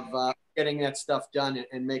 of getting that stuff done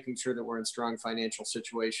and making sure that we're in a strong financial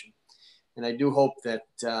situation. And I do hope that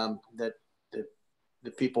that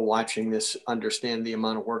the people watching this understand the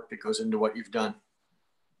amount of work that goes into what you've done.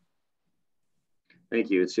 Thank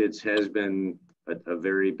you. It has been a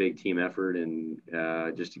very big team effort, and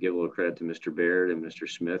just to give a little credit to Mr. Baird and Mr.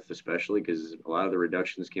 Smith, especially because a lot of the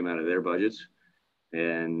reductions came out of their budgets,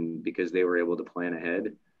 and because they were able to plan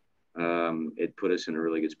ahead, it put us in a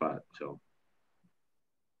really good spot. So.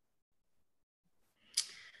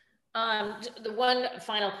 The one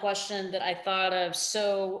final question that I thought of,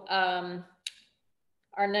 so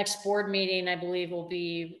our next board meeting, I believe, will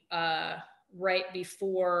be right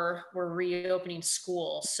before we're reopening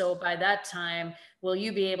school. So by that time, will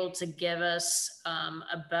you be able to give us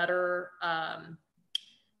a better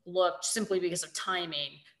look, simply because of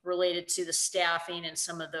timing, related to the staffing and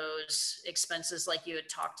some of those expenses, like you had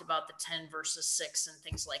talked about, the 10 versus 6 and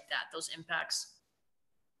things like that, those impacts?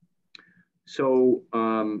 So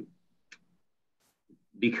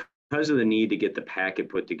because of the need to get the packet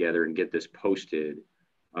put together and get this posted,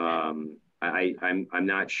 I'm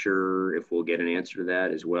not sure if we'll get an answer to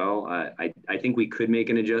that as well. I think we could make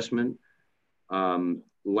an adjustment.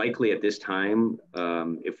 Likely at this time,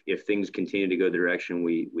 if things continue to go the direction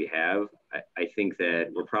we have, I think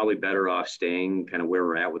that we're probably better off staying kind of where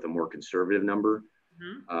we're at with a more conservative number.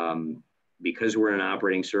 Mm-hmm. Because we're in an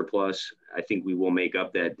operating surplus, I think we will make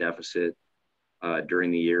up that deficit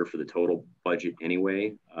during the year for the total budget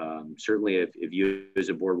anyway. Certainly if you as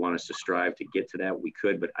a board want us to strive to get to that, we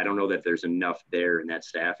could, but I don't know that there's enough there in that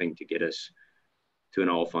staffing to get us to an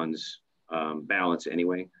all funds balance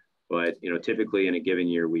anyway. But typically in a given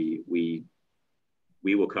year, we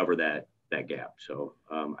will cover that gap. So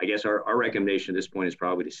I guess our recommendation at this point is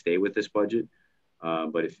probably to stay with this budget.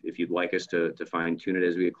 But if you'd like us to fine tune it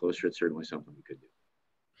as we get closer, it's certainly something we could do.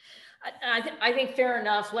 I think fair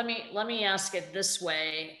enough. Let me ask it this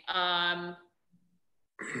way.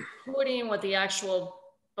 Putting what the actual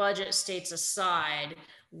budget states aside,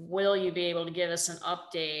 will you be able to give us an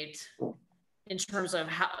update in terms of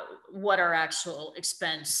what our actual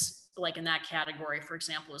expense, like in that category, for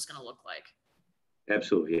example, is going to look like?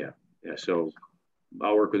 Absolutely, yeah. So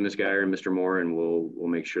I'll work with Ms. Geyer and Mr. Moore, and we'll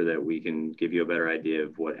make sure that we can give you a better idea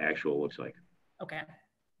of what actual looks like. Okay,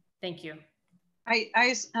 thank you.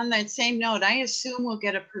 I on that same note, I assume we'll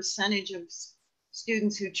get a percentage of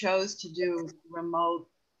students who chose to do remote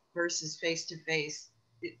versus face-to-face.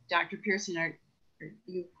 Dr. Pearson, are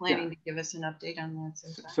you planning to give us an update on that?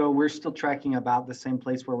 So we're still tracking about the same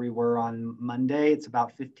place where we were on Monday. It's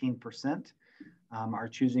about 15% are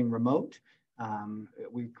choosing remote.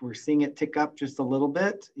 We're seeing it tick up just a little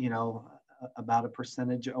bit, you know, about a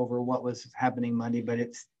percentage over what was happening Monday, but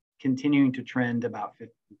it's continuing to trend about 15%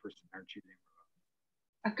 are choosing remote.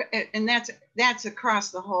 Okay, and that's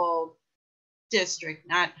across the whole district,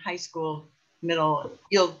 not high school, middle.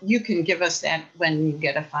 You can give us that when you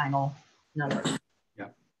get a final number. Yeah.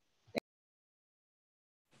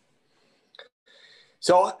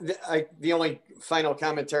 So the only final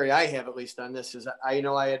commentary I have, at least on this, is I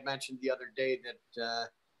know I had mentioned the other day that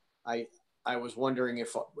I was wondering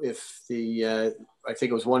if the I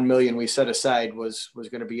think it was 1 million we set aside was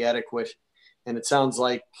going to be adequate, and it sounds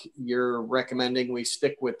like you're recommending we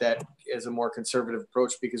stick with that as a more conservative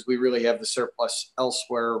approach because we really have the surplus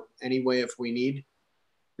elsewhere anyway if we need.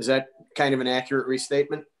 Is that kind of an accurate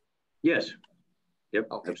restatement? Yes. Yep.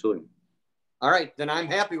 Okay. Absolutely. All right, then I'm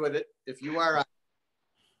happy with it. If you are.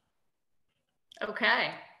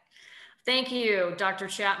 Okay. Thank you, Dr.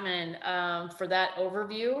 Chapman, for that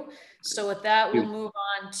overview. So with that, we'll move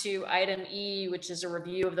on to item E, which is a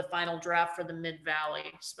review of the final draft for the Mid-Valley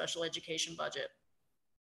special education budget.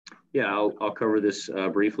 Yeah, I'll cover this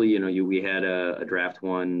briefly. You know, we had a draft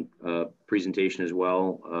one presentation as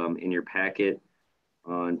well. In your packet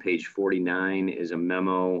on page 49 is a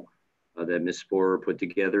memo that Ms. Sporer put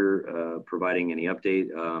together, providing any update.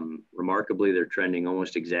 Remarkably, they're trending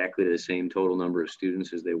almost exactly the same total number of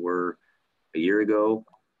students as they were a year ago.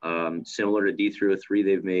 Similar to D303,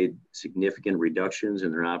 they've made significant reductions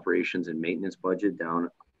in their operations and maintenance budget, down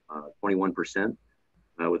 21%,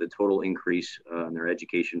 with a total increase in their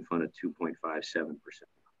education fund of 2.57%.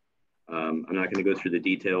 I'm not going to go through the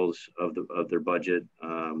details of their budget.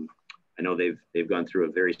 I know they've gone through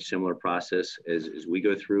a very similar process as we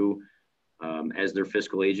go through. As their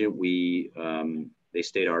fiscal agent, they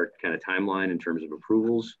state our kind of timeline in terms of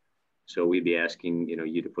approvals. So we'd be asking,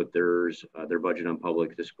 you to put their budget on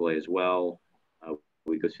public display as well.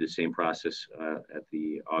 We go through the same process at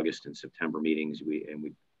the August and September meetings.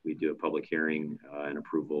 We do a public hearing and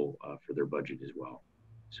approval for their budget as well.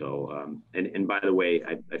 So, and by the way,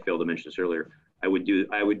 I failed to mention this earlier. I would do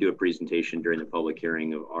a presentation during the public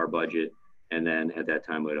hearing of our budget, and then at that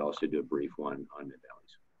time, we'd also do a brief one on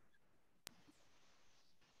Mid-Valley's.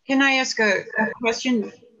 Can I ask a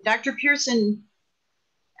question? Dr. Pearson,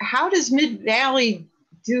 how does Mid-Valley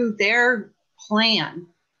do their plan?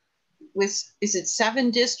 Is it 7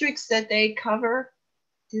 districts that they cover?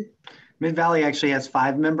 Mid-Valley actually has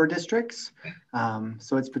 5 member districts.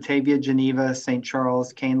 So it's Batavia, Geneva, St.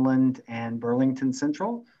 Charles, Caneland, and Burlington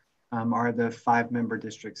Central are the 5 member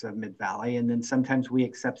districts of Mid-Valley. And then sometimes we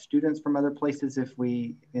accept students from other places if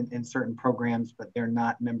we, in certain programs, but they're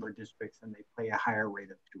not member districts and they pay a higher rate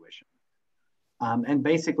of tuition. And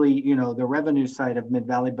basically, the revenue side of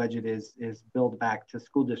Mid-Valley budget is billed back to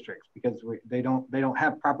school districts because they don't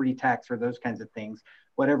have property tax or those kinds of things.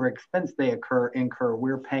 Whatever expense they incur,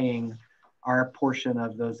 we're paying our portion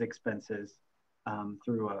of those expenses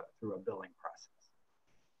through a billing process.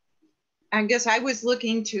 I guess I was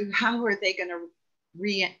looking to how are they going to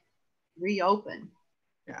reopen?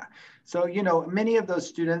 Yeah, so many of those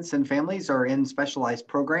students and families are in specialized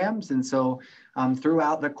programs, and so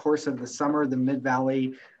throughout the course of the summer, the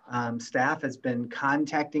Mid-Valley staff has been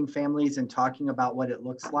contacting families and talking about what it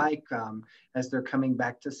looks like as they're coming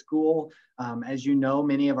back to school. As you know,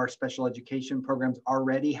 many of our special education programs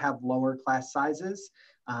already have lower class sizes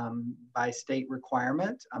by state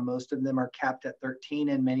requirement. Most of them are capped at 13,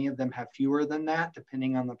 and many of them have fewer than that,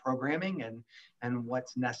 depending on the programming and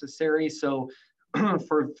what's necessary. So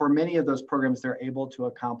for many of those programs, they're able to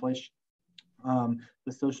accomplish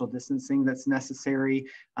the social distancing that's necessary.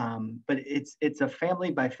 But it's a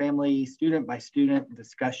family by family, student by student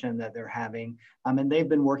discussion that they're having. And they've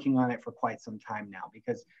been working on it for quite some time now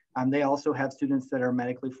because they also have students that are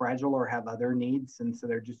medically fragile or have other needs. And so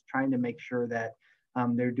they're just trying to make sure that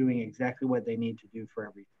they're doing exactly what they need to do for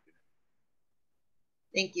every student.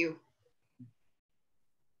 Thank you.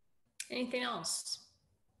 Anything else?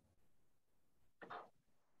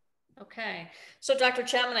 Okay, so Dr.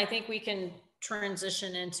 Chapman, I think we can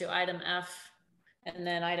transition into item F and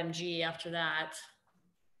then item G after that.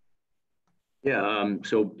 Yeah,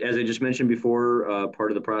 so as I just mentioned before, part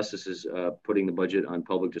of the process is putting the budget on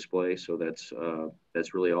public display. So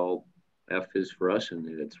that's really all F is for us,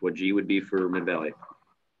 and that's what G would be for Mid-Valley.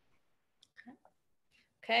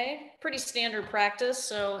 Okay, pretty standard practice.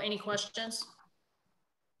 So any questions?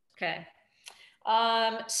 Okay.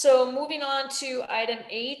 So moving on to item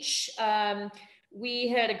H, we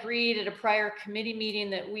had agreed at a prior committee meeting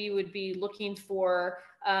that we would be looking for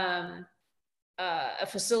a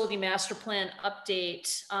facility master plan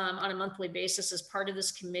update on a monthly basis as part of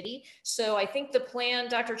this committee. So I think the plan,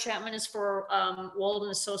 Dr. Chapman, is for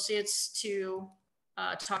Walden Associates to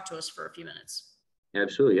talk to us for a few minutes.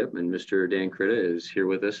 Absolutely, yep. And Mr. Dan Critta is here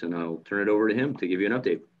with us, and I'll turn it over to him to give you an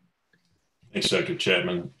update. Thanks, Dr.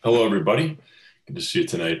 Chapman. Hello, everybody. Good to see you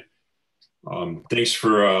tonight. Thanks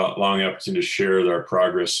for allowing the opportunity to share our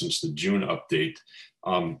progress since the June update.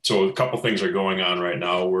 So a couple things are going on right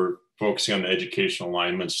now. We're focusing on the educational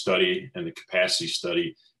alignment study and the capacity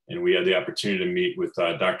study. And we had the opportunity to meet with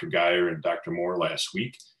Dr. Geyer and Dr. Moore last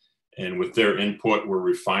week. And with their input, we're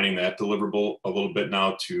refining that deliverable a little bit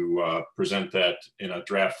now to present that in a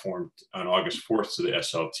draft form on August 4th to the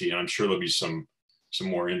SLT. And I'm sure there'll be some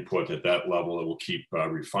more input at that level that we'll keep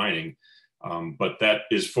refining. But that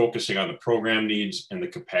is focusing on the program needs and the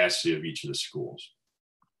capacity of each of the schools.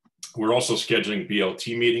 We're also scheduling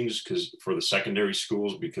BLT meetings for the secondary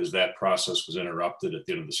schools because that process was interrupted at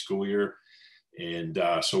the end of the school year. And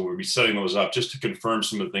so we'll be setting those up just to confirm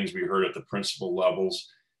some of the things we heard at the principal levels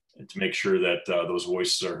and to make sure that those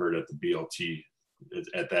voices are heard at the BLT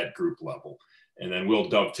at that group level. And then we'll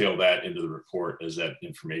dovetail that into the report as that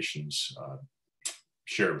information's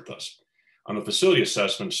shared with us. On the facility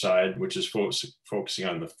assessment side, which is focusing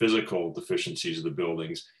on the physical deficiencies of the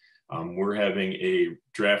buildings, we're having a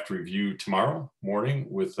draft review tomorrow morning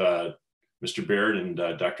with Mr. Baird and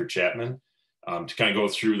Dr. Chapman to kind of go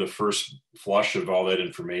through the first flush of all that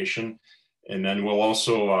information. And then we'll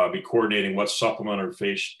also be coordinating what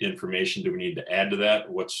supplementary information do we need to add to that,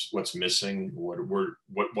 what's missing, what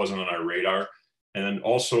wasn't on our radar, and then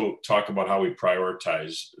also talk about how we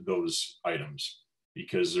prioritize those items.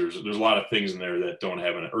 Because there's a lot of things in there that don't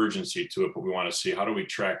have an urgency to it, but we want to see how do we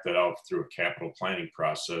track that out through a capital planning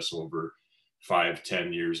process over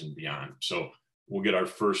 5-10 years and beyond. So we'll get our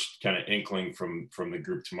first kind of inkling from the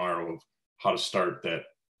group tomorrow of how to start that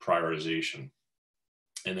prioritization.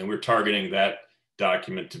 And then we're targeting that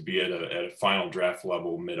document to be at a final draft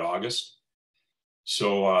level mid-August.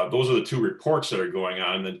 So those are the two reports that are going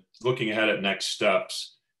on. And then looking ahead at next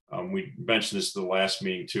steps, we mentioned this at the last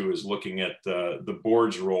meeting too, is looking at the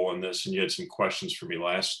board's role in this, and you had some questions for me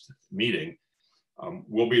last meeting.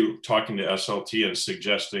 We'll be talking to SLT and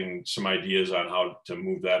suggesting some ideas on how to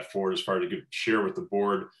move that forward as far as to share with the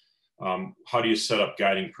board. How do you set up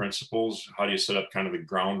guiding principles? How do you set up kind of the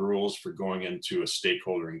ground rules for going into a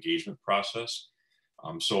stakeholder engagement process?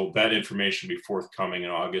 So that information will be forthcoming in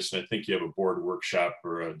August. And I think you have a board workshop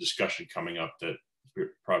or a discussion coming up that would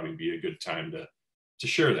probably be a good time to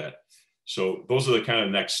share that. So those are the kind of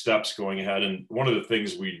next steps going ahead. And one of the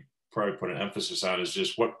things we probably put an emphasis on is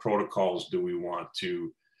just what protocols do we want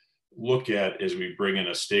to look at as we bring in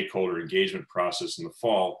a stakeholder engagement process in the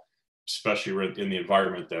fall, especially in the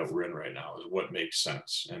environment that we're in right now, is what makes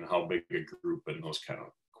sense and how big a group and those kind of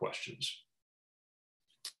questions.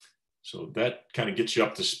 So that kind of gets you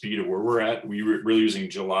up to speed of where we're at. We're really using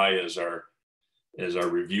July as our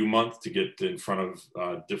review month to get in front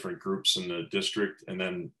of different groups in the district, and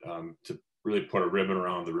then to really put a ribbon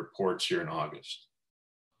around the reports here in August.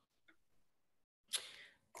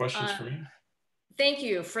 Questions for me? Thank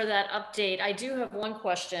you for that update. I do have one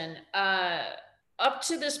question. Up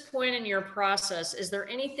to this point in your process, is there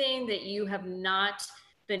anything that you have not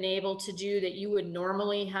been able to do that you would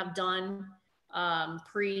normally have done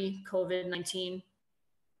pre-COVID-19?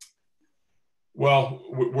 Well,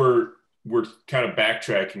 we're kind of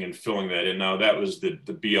backtracking and filling that in now. That was the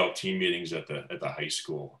BLT meetings at the high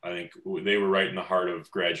school. I think they were right in the heart of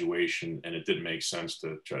graduation, and it didn't make sense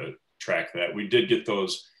to try to track that. We did get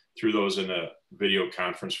through those in a video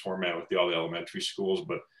conference format with all the elementary schools,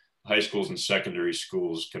 but high schools and secondary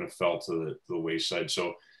schools kind of fell to the wayside.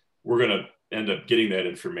 So we're going to end up getting that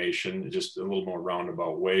information just a little more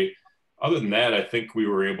roundabout way. Other than that, I think we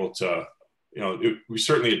were able to, we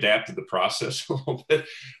certainly adapted the process a little bit,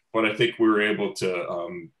 but I think we were able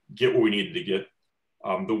to get what we needed to get.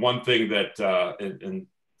 The one thing that, and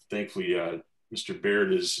thankfully Mr.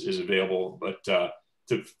 Baird is available, but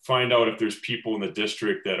to find out if there's people in the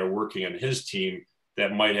district that are working on his team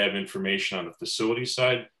that might have information on the facility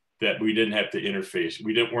side that we didn't have to interface.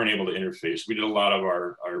 Weren't able to interface. We did a lot of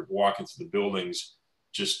our walk into the buildings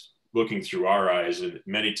just looking through our eyes. And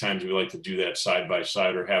many times we like to do that side by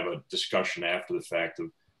side or have a discussion after the fact of,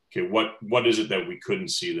 okay, what is it that we couldn't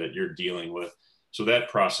see that you're dealing with? So that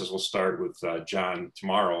process will start with John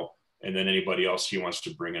tomorrow, and then anybody else he wants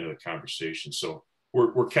to bring into the conversation. So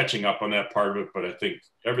we're catching up on that part of it, but I think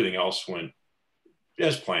everything else went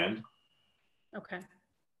as planned. Okay. All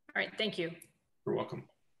right. Thank you. You're welcome.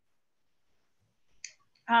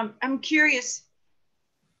 I'm curious.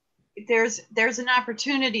 There's an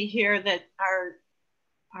opportunity here that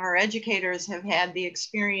our educators have had the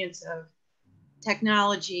experience of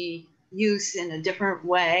technology use in a different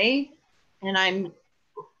way, and I'm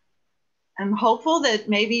hopeful that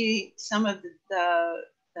maybe some of the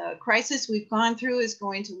crisis we've gone through is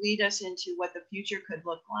going to lead us into what the future could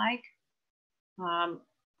look like.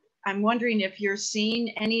 I'm wondering if you're seeing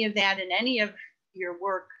any of that in any of your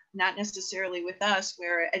work, not necessarily with us,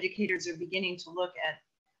 where educators are beginning to look at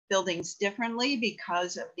buildings differently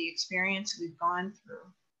because of the experience we've gone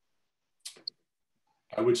through.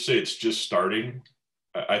 I would say it's just starting.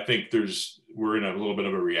 I think we're in a little bit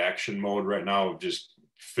of a reaction mode right now of just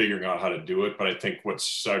figuring out how to do it. But I think what's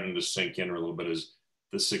starting to sink in a little bit is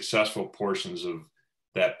the successful portions of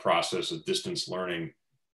that process of distance learning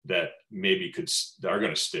that maybe are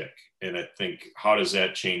going to stick. And I think, how does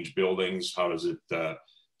that change buildings? How does it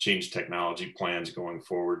change technology plans going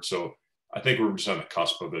forward? So I think we're just on the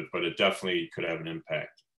cusp of it, but it definitely could have an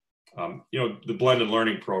impact. The blended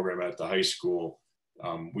learning program at the high school,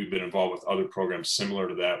 we've been involved with other programs similar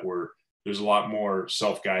to that, where there's a lot more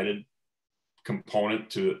self-guided component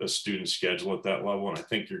to a student schedule at that level. And I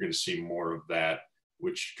think you're going to see more of that,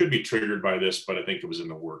 which could be triggered by this, but I think it was in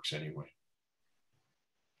the works anyway.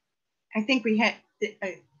 I think to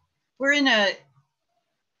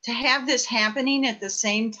have this happening at the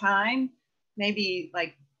same time, maybe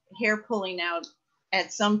like hair pulling out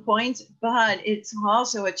at some point, but it's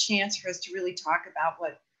also a chance for us to really talk about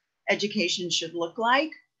what education should look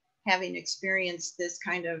like, having experienced this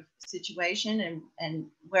kind of situation, and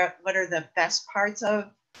what are the best parts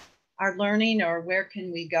of our learning, or where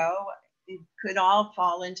can we go? It could all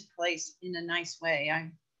fall into place in a nice way.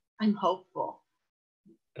 I'm hopeful.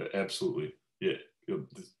 Absolutely. Yeah.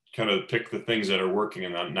 Kind of pick the things that are working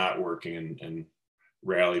and not working, and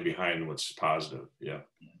rally behind what's positive. Yeah.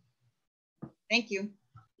 Thank you.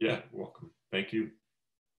 Yeah, welcome. Thank you.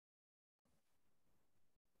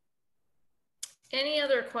 Any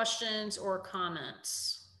other questions or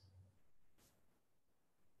comments?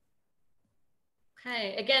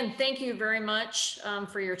 Okay, again, thank you very much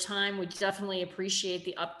for your time. We definitely appreciate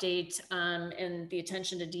the update and the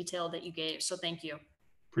attention to detail that you gave. So thank you.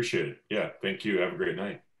 Appreciate it. Yeah, thank you. Have a great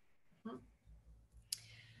night.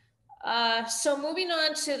 So moving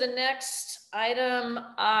on to the next item,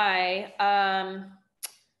 I'm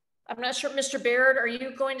not sure, Mr. Baird, are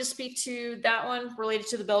you going to speak to that one related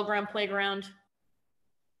to the Bell Ground Playground?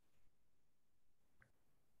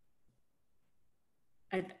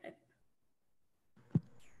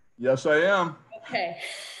 Yes, I am. Okay.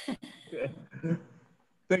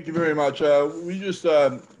 Thank you very much. We just,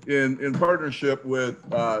 in partnership with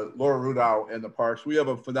Laura Rudow and the Parks, we have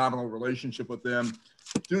a phenomenal relationship with them.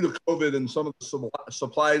 Due to COVID and some of the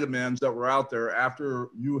supply demands that were out there, after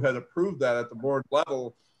you had approved that at the board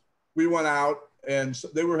level, we went out and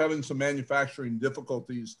they were having some manufacturing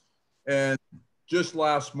difficulties. And just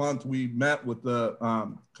last month, we met with the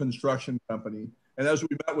construction company. And as we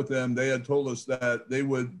met with them, they had told us that they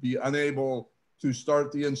would be unable to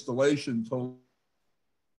start the installation until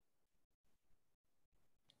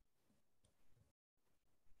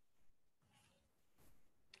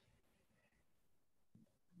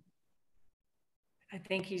I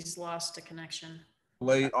think he's lost a connection.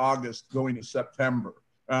 late August going to September.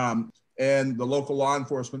 And the local law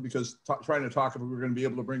enforcement, because trying to talk if we were going to be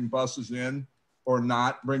able to bring buses in or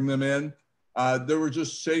not bring them in. There were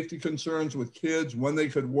just safety concerns with kids, when they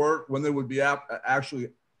could work, when they would be actually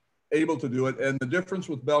able to do it. And the difference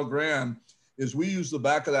with Bell Graham is we use the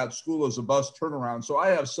back of that school as a bus turnaround. So I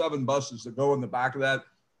have 7 buses that go in the back of that.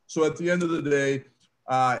 So at the end of the day,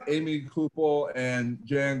 Amy Kupel and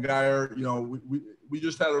Jan Geyer, we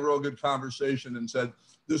just had a real good conversation and said,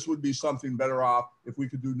 this would be something better off if we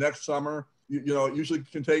could do next summer. It usually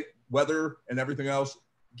can take weather and everything else,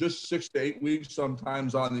 just 6 to 8 weeks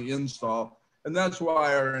sometimes on the install. And that's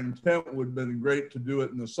why our intent would have been great to do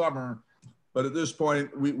it in the summer. But at this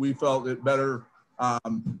point, we felt it better.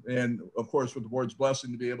 And of course, with the board's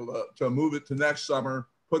blessing, to be able to move it to next summer,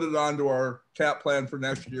 put it onto our cap plan for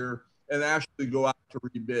next year, and actually go out to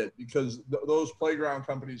rebid, because those playground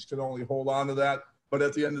companies can only hold on to that. But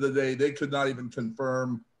at the end of the day, they could not even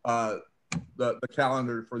confirm the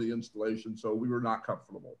calendar for the installation. So we were not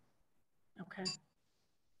comfortable. Okay.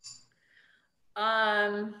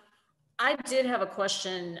 I did have a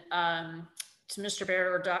question to Mr.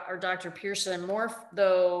 Baird or Dr. Pearson, more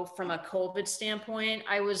though from a COVID standpoint.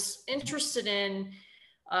 I was interested in,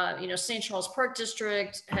 St. Charles Park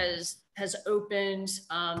District has opened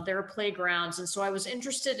their playgrounds. And so I was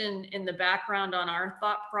interested in the background on our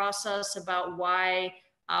thought process about why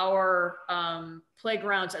our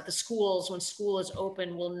playgrounds at the schools, when school is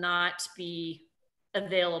open, will not be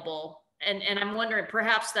available. And I'm wondering,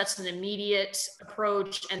 perhaps that's an immediate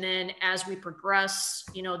approach. And then as we progress,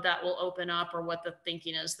 that will open up, or what the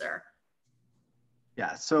thinking is there.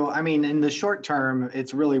 Yeah, so I mean, in the short term,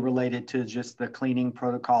 it's really related to just the cleaning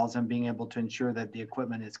protocols and being able to ensure that the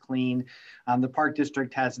equipment is clean. The Park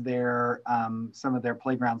District has their some of their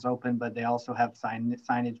playgrounds open, but they also have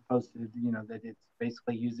signage posted, that it's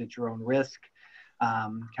basically use at your own risk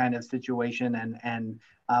kind of situation. And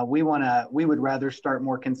we would rather start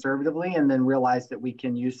more conservatively and then realize that we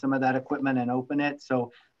can use some of that equipment and open it.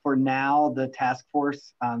 So for now, the task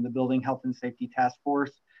force, the Building Health and Safety Task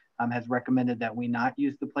Force, has recommended that we not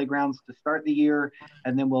use the playgrounds to start the year,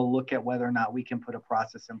 and then we'll look at whether or not we can put a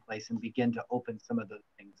process in place and begin to open some of those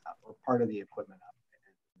things up, or part of the equipment up.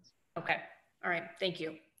 Okay, all right, thank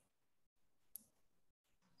you.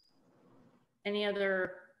 Any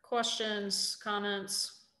other questions,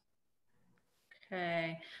 comments?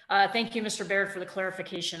 Okay, thank you, Mr. Baird, for the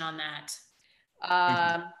clarification on that.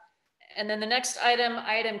 And then the next item,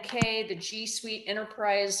 item K, the G Suite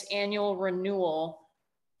Enterprise Annual Renewal.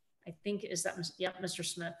 I think, is that, yep, Mr.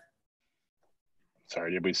 Smith.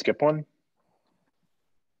 Sorry, did we skip one?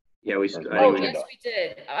 Yeah, yes, we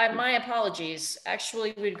did. My apologies.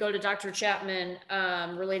 Actually, we'd go to Dr. Chapman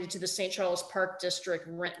related to the St. Charles Park District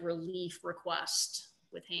rent relief request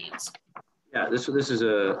with Haynes. Yeah, this is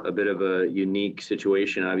a bit of a unique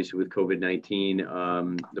situation, obviously, with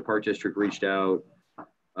COVID-19. The Park District reached out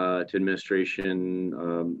to administration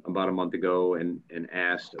about a month ago and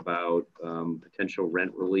asked about potential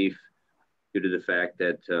rent relief due to the fact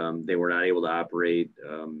that they were not able to operate.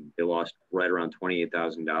 They lost right around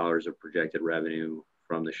 $28,000 of projected revenue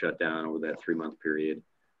from the shutdown over that 3-month period.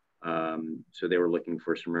 So they were looking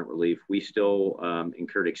for some rent relief. We still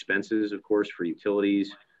incurred expenses, of course, for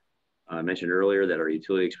utilities. I mentioned earlier that our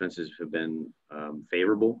utility expenses have been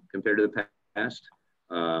favorable compared to the past.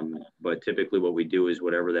 But typically what we do is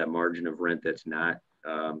whatever that margin of rent that's not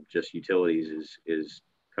just utilities is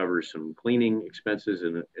covers some cleaning expenses,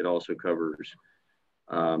 and it also covers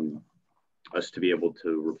us to be able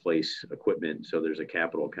to replace equipment. So there's a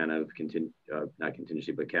capital kind of not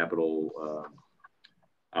contingency, but capital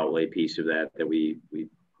outlay piece of that we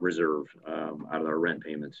reserve out of our rent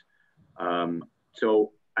payments.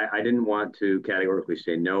 So I didn't want to categorically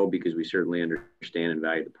say no, because we certainly understand and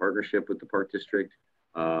value the partnership with the Park District.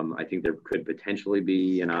 I think there could potentially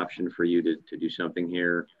be an option for you to do something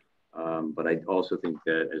here. But I also think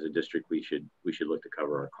that as a district, we should look to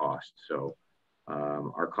cover our costs. So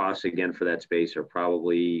our costs, again, for that space are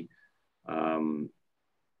probably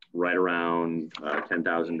right around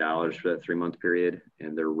 $10,000 for that 3-month period.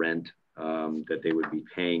 And their rent that they would be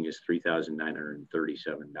paying is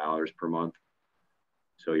 $3,937 per month.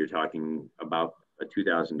 So you're talking about a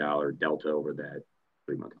 $2,000 delta over that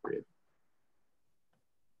 3-month period.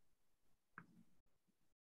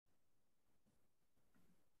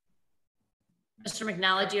 Mr.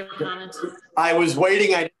 McNally, do you have comments? I was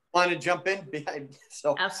waiting. I didn't want to jump in behind.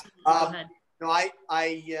 So absolutely. Go ahead.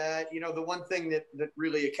 No, the one thing that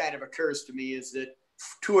really kind of occurs to me is that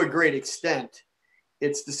to a great extent,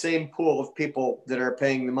 it's the same pool of people that are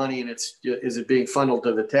paying the money, and is it being funneled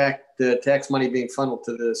to the tax money being funneled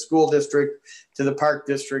to the school district, to the Park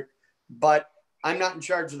District. But I'm not in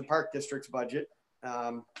charge of the Park District's budget.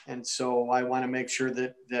 And so I want to make sure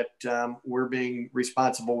that we're being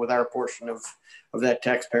responsible with our portion of that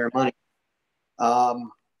taxpayer money. And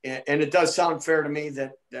it does sound fair to me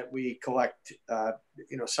that we collect,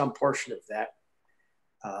 some portion of that.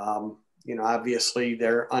 Obviously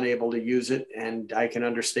they're unable to use it, and I can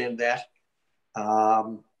understand that.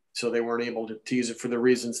 So they weren't able to use it for the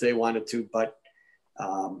reasons they wanted to, but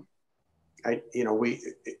we,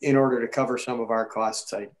 in order to cover some of our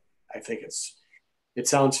costs, I think it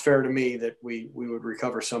sounds fair to me that we would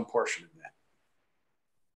recover some portion of that.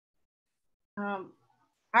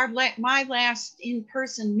 My last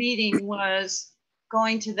in-person meeting was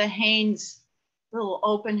going to the Haynes little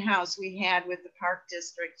open house we had with the Park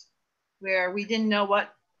District, where we didn't know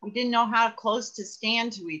how close to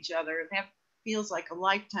stand to each other. That feels like a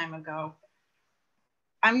lifetime ago.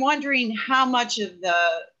 I'm wondering how much of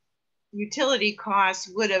the utility costs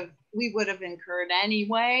we would have incurred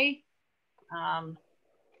anyway.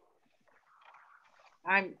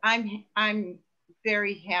 I'm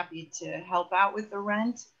very happy to help out with the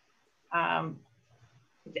rent.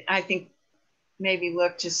 I think maybe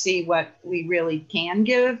look to see what we really can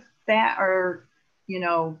give that, or, you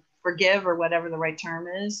know, forgive, or whatever the right term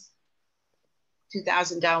is.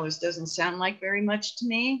 $2,000 doesn't sound like very much to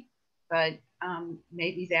me, but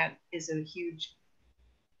maybe that is a huge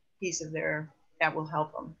piece of that will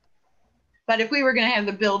help them. But if we were going to have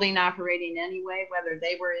the building operating anyway, whether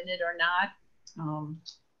they were in it or not,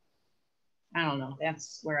 I don't know.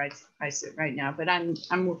 That's where I sit right now. But I'm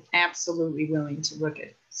absolutely willing to look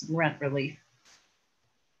at some rent relief.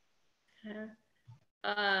 Okay.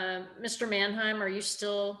 Mr. Mannheim, are you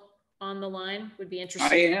still on the line? Would be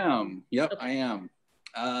interested. I am. Yep, okay. I am.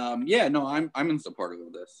 Yeah, no, I'm in support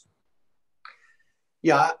of this.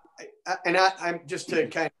 Yeah, I'm just to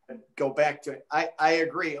kind of go back to it. I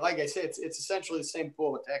agree. Like I said, it's essentially the same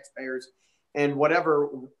pool of taxpayers, and whatever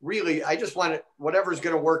really, I just want it, whatever's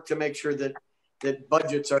going to work to make sure that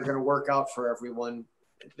budgets are going to work out for everyone.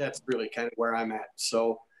 That's really kind of where I'm at.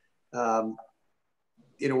 So,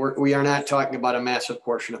 you know, we are not talking about a massive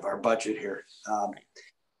portion of our budget here.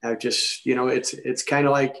 I just, you know, it's kind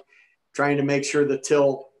of like trying to make sure the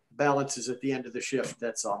till balances at the end of the shift.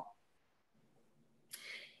 That's all.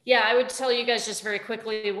 Yeah, I would tell you guys just very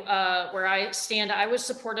quickly where I stand. I was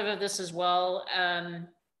supportive of this as well,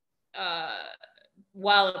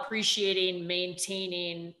 while appreciating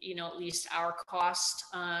maintaining, you know, at least our cost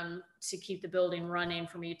to keep the building running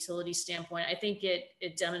from a utility standpoint. I think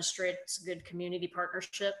it demonstrates good community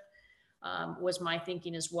partnership, was my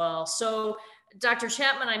thinking as well. So, Dr.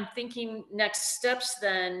 Chapman, I'm thinking next steps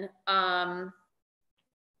then.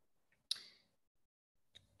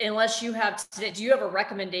 Unless you have today, do you have a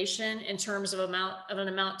recommendation in terms of an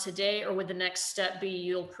amount today, or would the next step be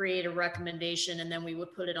you'll create a recommendation and then we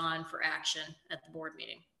would put it on for action at the board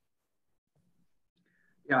meeting?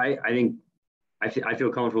 Yeah, I feel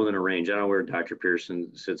comfortable in a range. I don't know where Dr. Pearson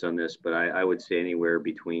sits on this, but I would say anywhere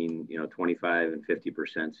between, you know, 25 and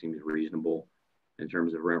 50% seems reasonable in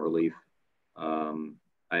terms of rent relief.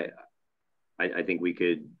 I think we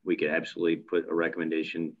could absolutely put a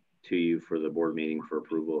recommendation to you for the board meeting for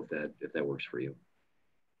approval if that works for you.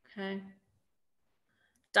 Okay.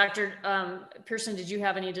 Dr. Pearson, did you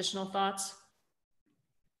have any additional thoughts?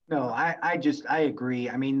 No, I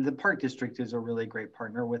agree. I mean, the Park District is a really great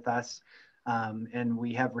partner with us, and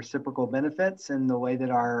we have reciprocal benefits in the way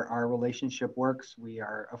that our relationship works. We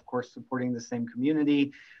are, of course, supporting the same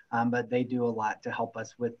community, but they do a lot to help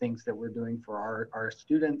us with things that we're doing for our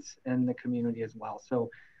students in the community as well.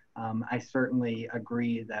 So I certainly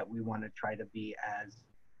agree that we want to try to be as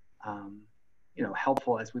you know,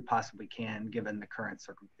 helpful as we possibly can given the current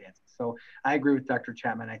circumstances. So I agree with Dr.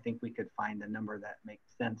 Chapman. I think we could find a number that makes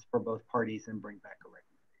sense for both parties and bring back a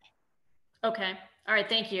recommendation. Okay. All right.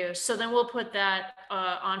 Thank you. So then we'll put that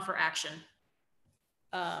on for action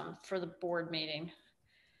for the board meeting.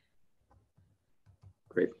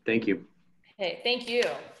 Great. Thank you. Okay. Thank you.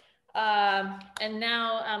 And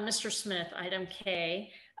now, Mr. Smith, item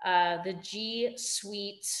K, the G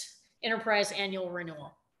Suite Enterprise Annual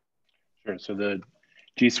Renewal. Sure. So the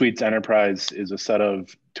G Suite Enterprise is a set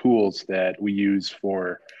of tools that we use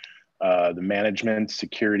for the management,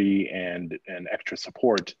 security, and extra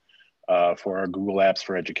support for our Google Apps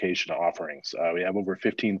for Education offerings. We have over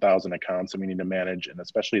 15,000 accounts that we need to manage, and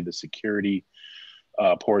especially the security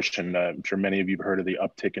portion. I'm sure many of you have heard of the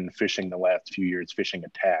uptick in phishing the last few years, phishing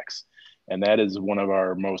attacks. And that is one of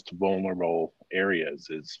our most vulnerable areas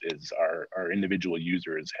is our individual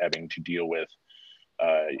users having to deal with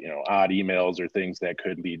you know, odd emails or things that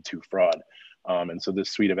could lead to fraud. And so this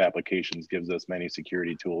suite of applications gives us many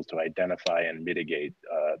security tools to identify and mitigate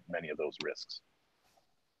many of those risks.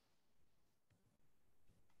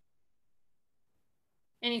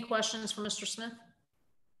 Any questions for Mr. Smith?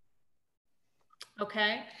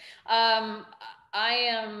 Okay. I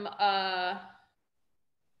am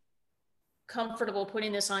comfortable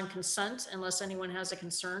putting this on consent unless anyone has a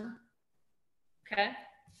concern. Okay.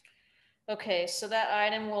 Okay, so that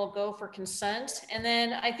item will go for consent. And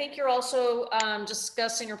then I think you're also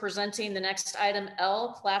discussing or presenting the next item,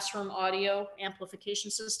 L, classroom audio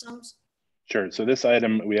amplification systems. Sure. So this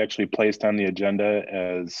item we actually placed on the agenda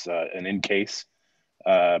as an in case,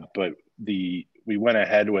 but we went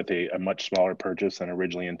ahead with a much smaller purchase than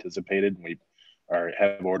originally anticipated. We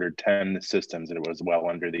have ordered 10 systems, and it was well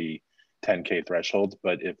under the 10K threshold.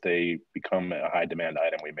 But if they become a high demand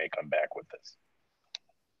item, we may come back with this.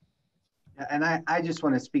 And I just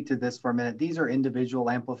want to speak to this for a minute. These are individual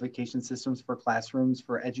amplification systems for classrooms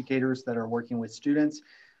for educators that are working with students.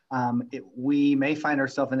 We may find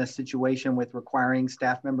ourselves in a situation with requiring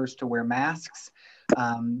staff members to wear masks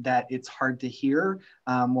that it's hard to hear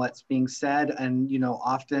what's being said. And, you know,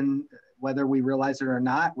 often, whether we realize it or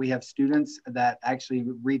not, we have students that actually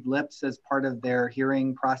read lips as part of their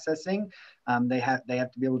hearing processing. They have to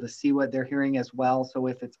be able to see what they're hearing as well. So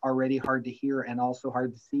if it's already hard to hear and also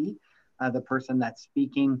hard to see the person that's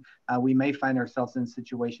speaking, we may find ourselves in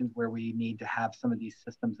situations where we need to have some of these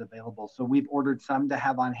systems available. So we've ordered some to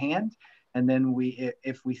have on hand. And then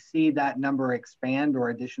if we see that number expand or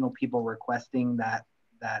additional people requesting that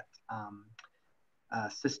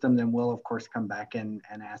system, then we'll of course come back and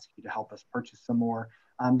ask you to help us purchase some more.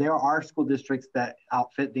 There are school districts that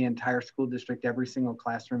outfit the entire school district, every single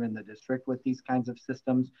classroom in the district with these kinds of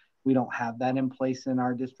systems. We don't have that in place in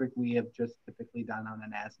our district. We have just typically done on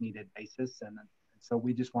an as needed basis. And so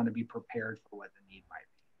we just want to be prepared for what the need might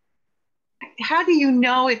be. How do you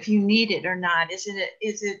know if you need it or not? Is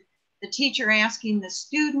it the teacher asking the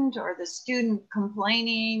student, or the student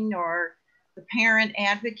complaining, or the parent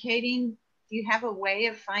advocating? Do you have a way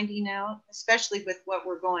of finding out, especially with what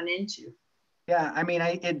we're going into? Yeah, I mean,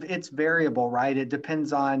 it's variable, right? It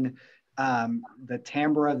depends on the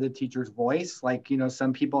timbre of the teacher's voice. Like, you know,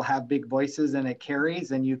 some people have big voices and it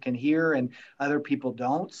carries and you can hear, and other people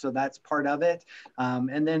don't. So that's part of it.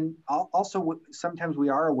 And then also sometimes we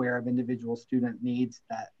are aware of individual student needs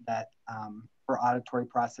that for auditory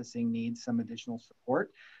processing needs some additional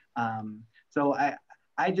support. So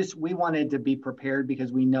we wanted to be prepared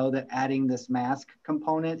because we know that adding this mask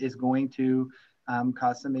component is going to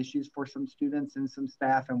cause some issues for some students and some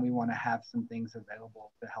staff, and we want to have some things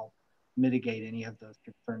available to help mitigate any of those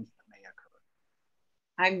concerns that may occur.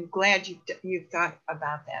 I'm glad you've thought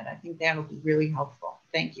about that. I think that'll be really helpful.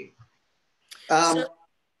 Thank you. Go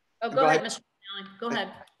ahead, Mr. Allen. Go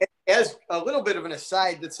ahead. As a little bit of an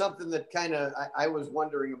aside, that's something that kind of I was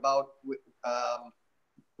wondering about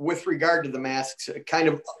with regard to the masks, kind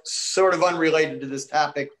of sort of unrelated to this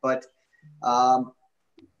topic, but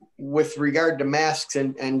with regard to masks,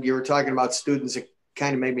 and you were talking about students, it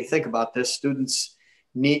kind of made me think about this. Students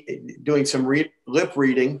doing some lip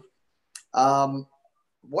reading.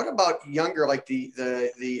 What about younger, like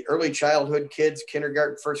the early childhood kids,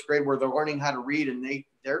 kindergarten, first grade, where they're learning how to read, and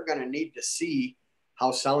they're going to need to see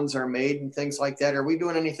how sounds are made and things like that? Are we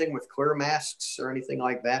doing anything with clear masks or anything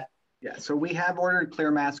like that? Yeah, so we have ordered clear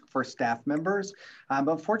masks for staff members,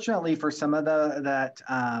 but fortunately for some of that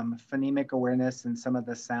phonemic awareness and some of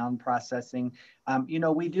the sound processing, you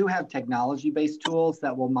know, we do have technology-based tools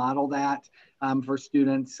that will model that for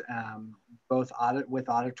students, both with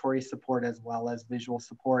auditory support as well as visual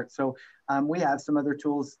support. So we have some other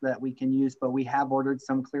tools that we can use, but we have ordered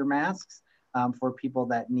some clear masks for people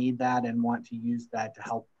that need that and want to use that to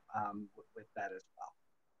help with that as well.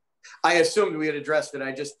 I assumed we had addressed it.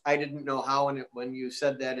 I didn't know how, and when you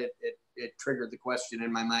said that, it triggered the question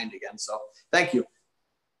in my mind again. So thank you.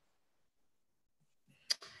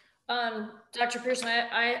 Dr. Pearson,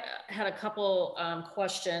 I had a couple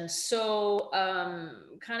questions. So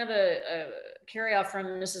kind of a carry out from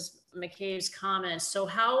Mrs. McCabe's comments. So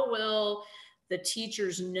how will the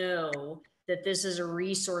teachers know that this is a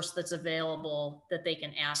resource that's available that they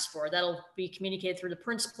can ask for? That'll be communicated through the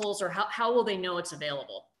principals, or how will they know it's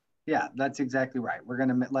available? Yeah, that's exactly right. We're going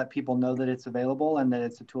to let people know that it's available and that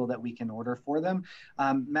it's a tool that we can order for them.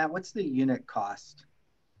 Matt, what's the unit cost?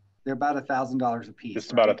 They're about $1,000 a piece.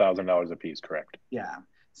 It's right? About $1,000 a piece, correct? Yeah.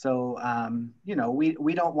 So, you know,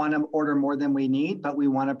 we don't want to order more than we need, but we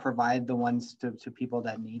want to provide the ones to people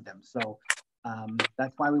that need them. So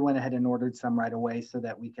that's why we went ahead and ordered some right away, so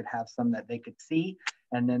that we could have some that they could see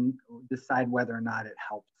and then decide whether or not it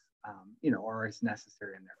helps, you know, or is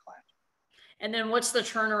necessary in their class. And then what's the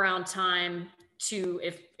turnaround time to,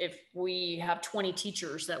 if we have 20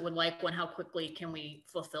 teachers that would like one, how quickly can we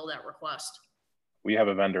fulfill that request? We have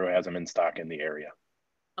a vendor who has them in stock in the area.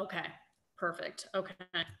 Okay, perfect. Okay,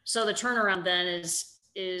 so the turnaround then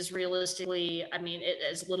is realistically, I mean,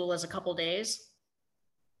 as little as a couple days?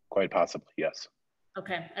 Quite possibly, yes.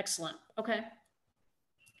 Okay, excellent. Okay.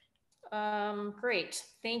 Great,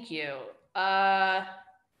 thank you.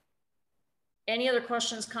 Any other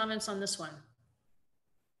questions, comments on this one?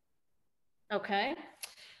 Okay.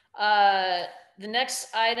 The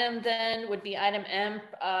next item then would be item M,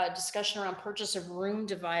 discussion around purchase of room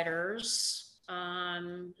dividers.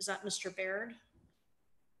 Is that Mr. Baird?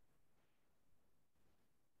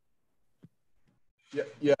 Yeah,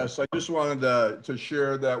 yes, I just wanted to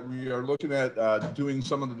share that we are looking at doing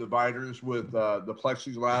some of the dividers with the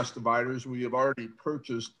plexiglass dividers. We have already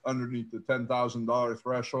purchased underneath the $10,000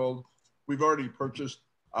 threshold. We've already purchased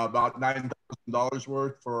about $9,000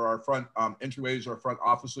 worth for our front entryways, our front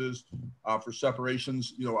offices, for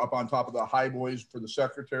separations, you know, up on top of the high boys for the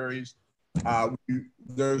secretaries.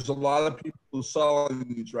 There's a lot of people selling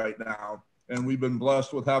these right now, and we've been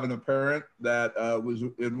blessed with having a parent that was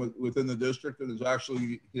within the district, and is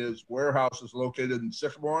actually, his warehouse is located in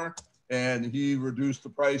Sycamore, and he reduced the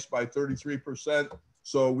price by 33%.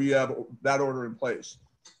 So we have that order in place.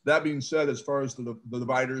 That being said, as far as the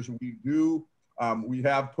dividers, we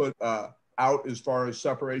have put out as far as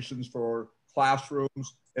separations for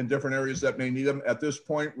classrooms and different areas that may need them. At this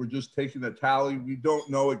point, we're just taking a tally. We don't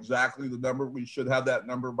know exactly the number. We should have that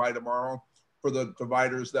number by tomorrow for the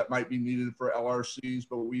dividers that might be needed for LRCs,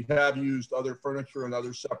 but we have used other furniture and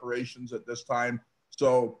other separations at this time.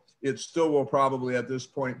 So it still will probably at this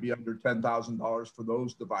point be under $10,000 for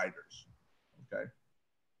those dividers, okay?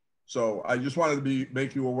 So I just wanted to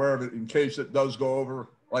make you aware of it in case it does go over.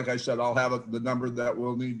 Like I said, I'll have the number that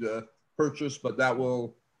we'll need to purchase, but that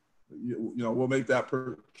will, we'll make that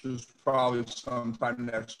purchase probably sometime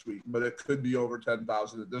next week, but it could be over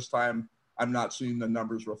 10,000. At this time, I'm not seeing the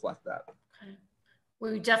numbers reflect that. Okay.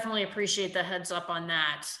 We definitely appreciate the heads up on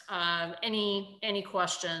that. Any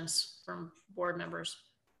questions from board members?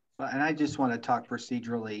 And I just want to talk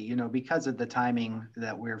procedurally, because of the timing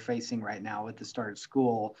that we're facing right now with the start of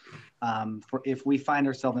school, if we find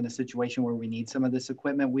ourselves in a situation where we need some of this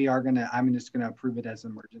equipment, I'm just going to approve it as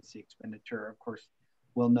an emergency expenditure. Of course,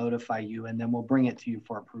 we'll notify you, and then we'll bring it to you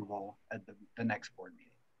for approval at the next board meeting.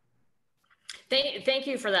 Thank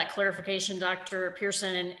you for that clarification, Dr.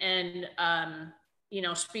 Pearson. And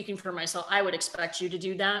speaking for myself, I would expect you to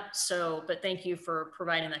do that. But thank you for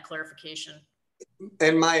providing that clarification.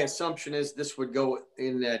 And my assumption is this would go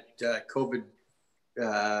in that COVID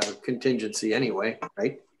contingency anyway,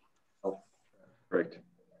 right? Oh. Right.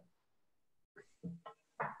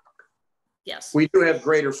 Yes. We do have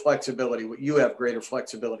greater flexibility. You have greater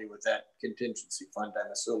flexibility with that contingency fund,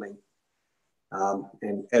 I'm assuming.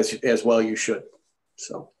 And as well you should.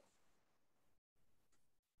 So.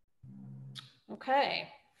 Okay.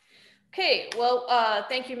 Well,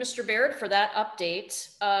 thank you, Mr. Baird, for that update.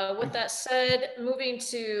 With that said, moving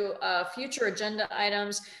to future agenda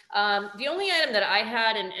items, the only item that I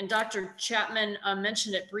had, and Dr. Chapman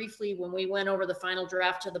mentioned it briefly when we went over the final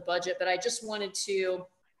draft of the budget, but I just wanted to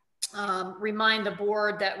remind the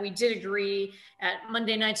board that we did agree at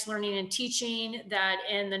Monday Night's Learning and Teaching that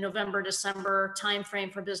in the November-December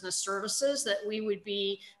timeframe for business services that we would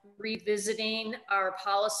be revisiting our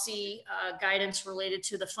policy guidance related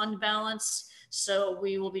to the fund balance. So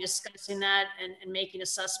we will be discussing that and making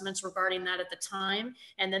assessments regarding that at the time.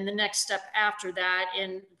 And then the next step after that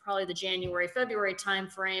in probably the January-February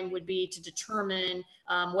timeframe would be to determine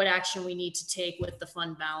what action we need to take with the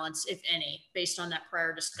fund balance, if any, based on that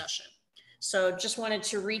prior discussion. So just wanted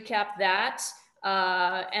to recap that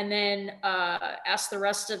and then ask the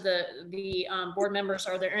rest of the board members,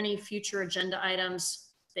 are there any future agenda items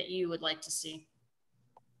that you would like to see?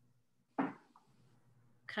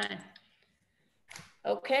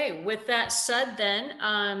 Okay, with that said then,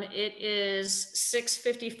 it is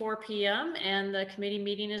 6:54 p.m. and the committee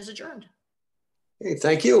meeting is adjourned. Hey,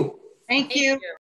 thank you. Thank you.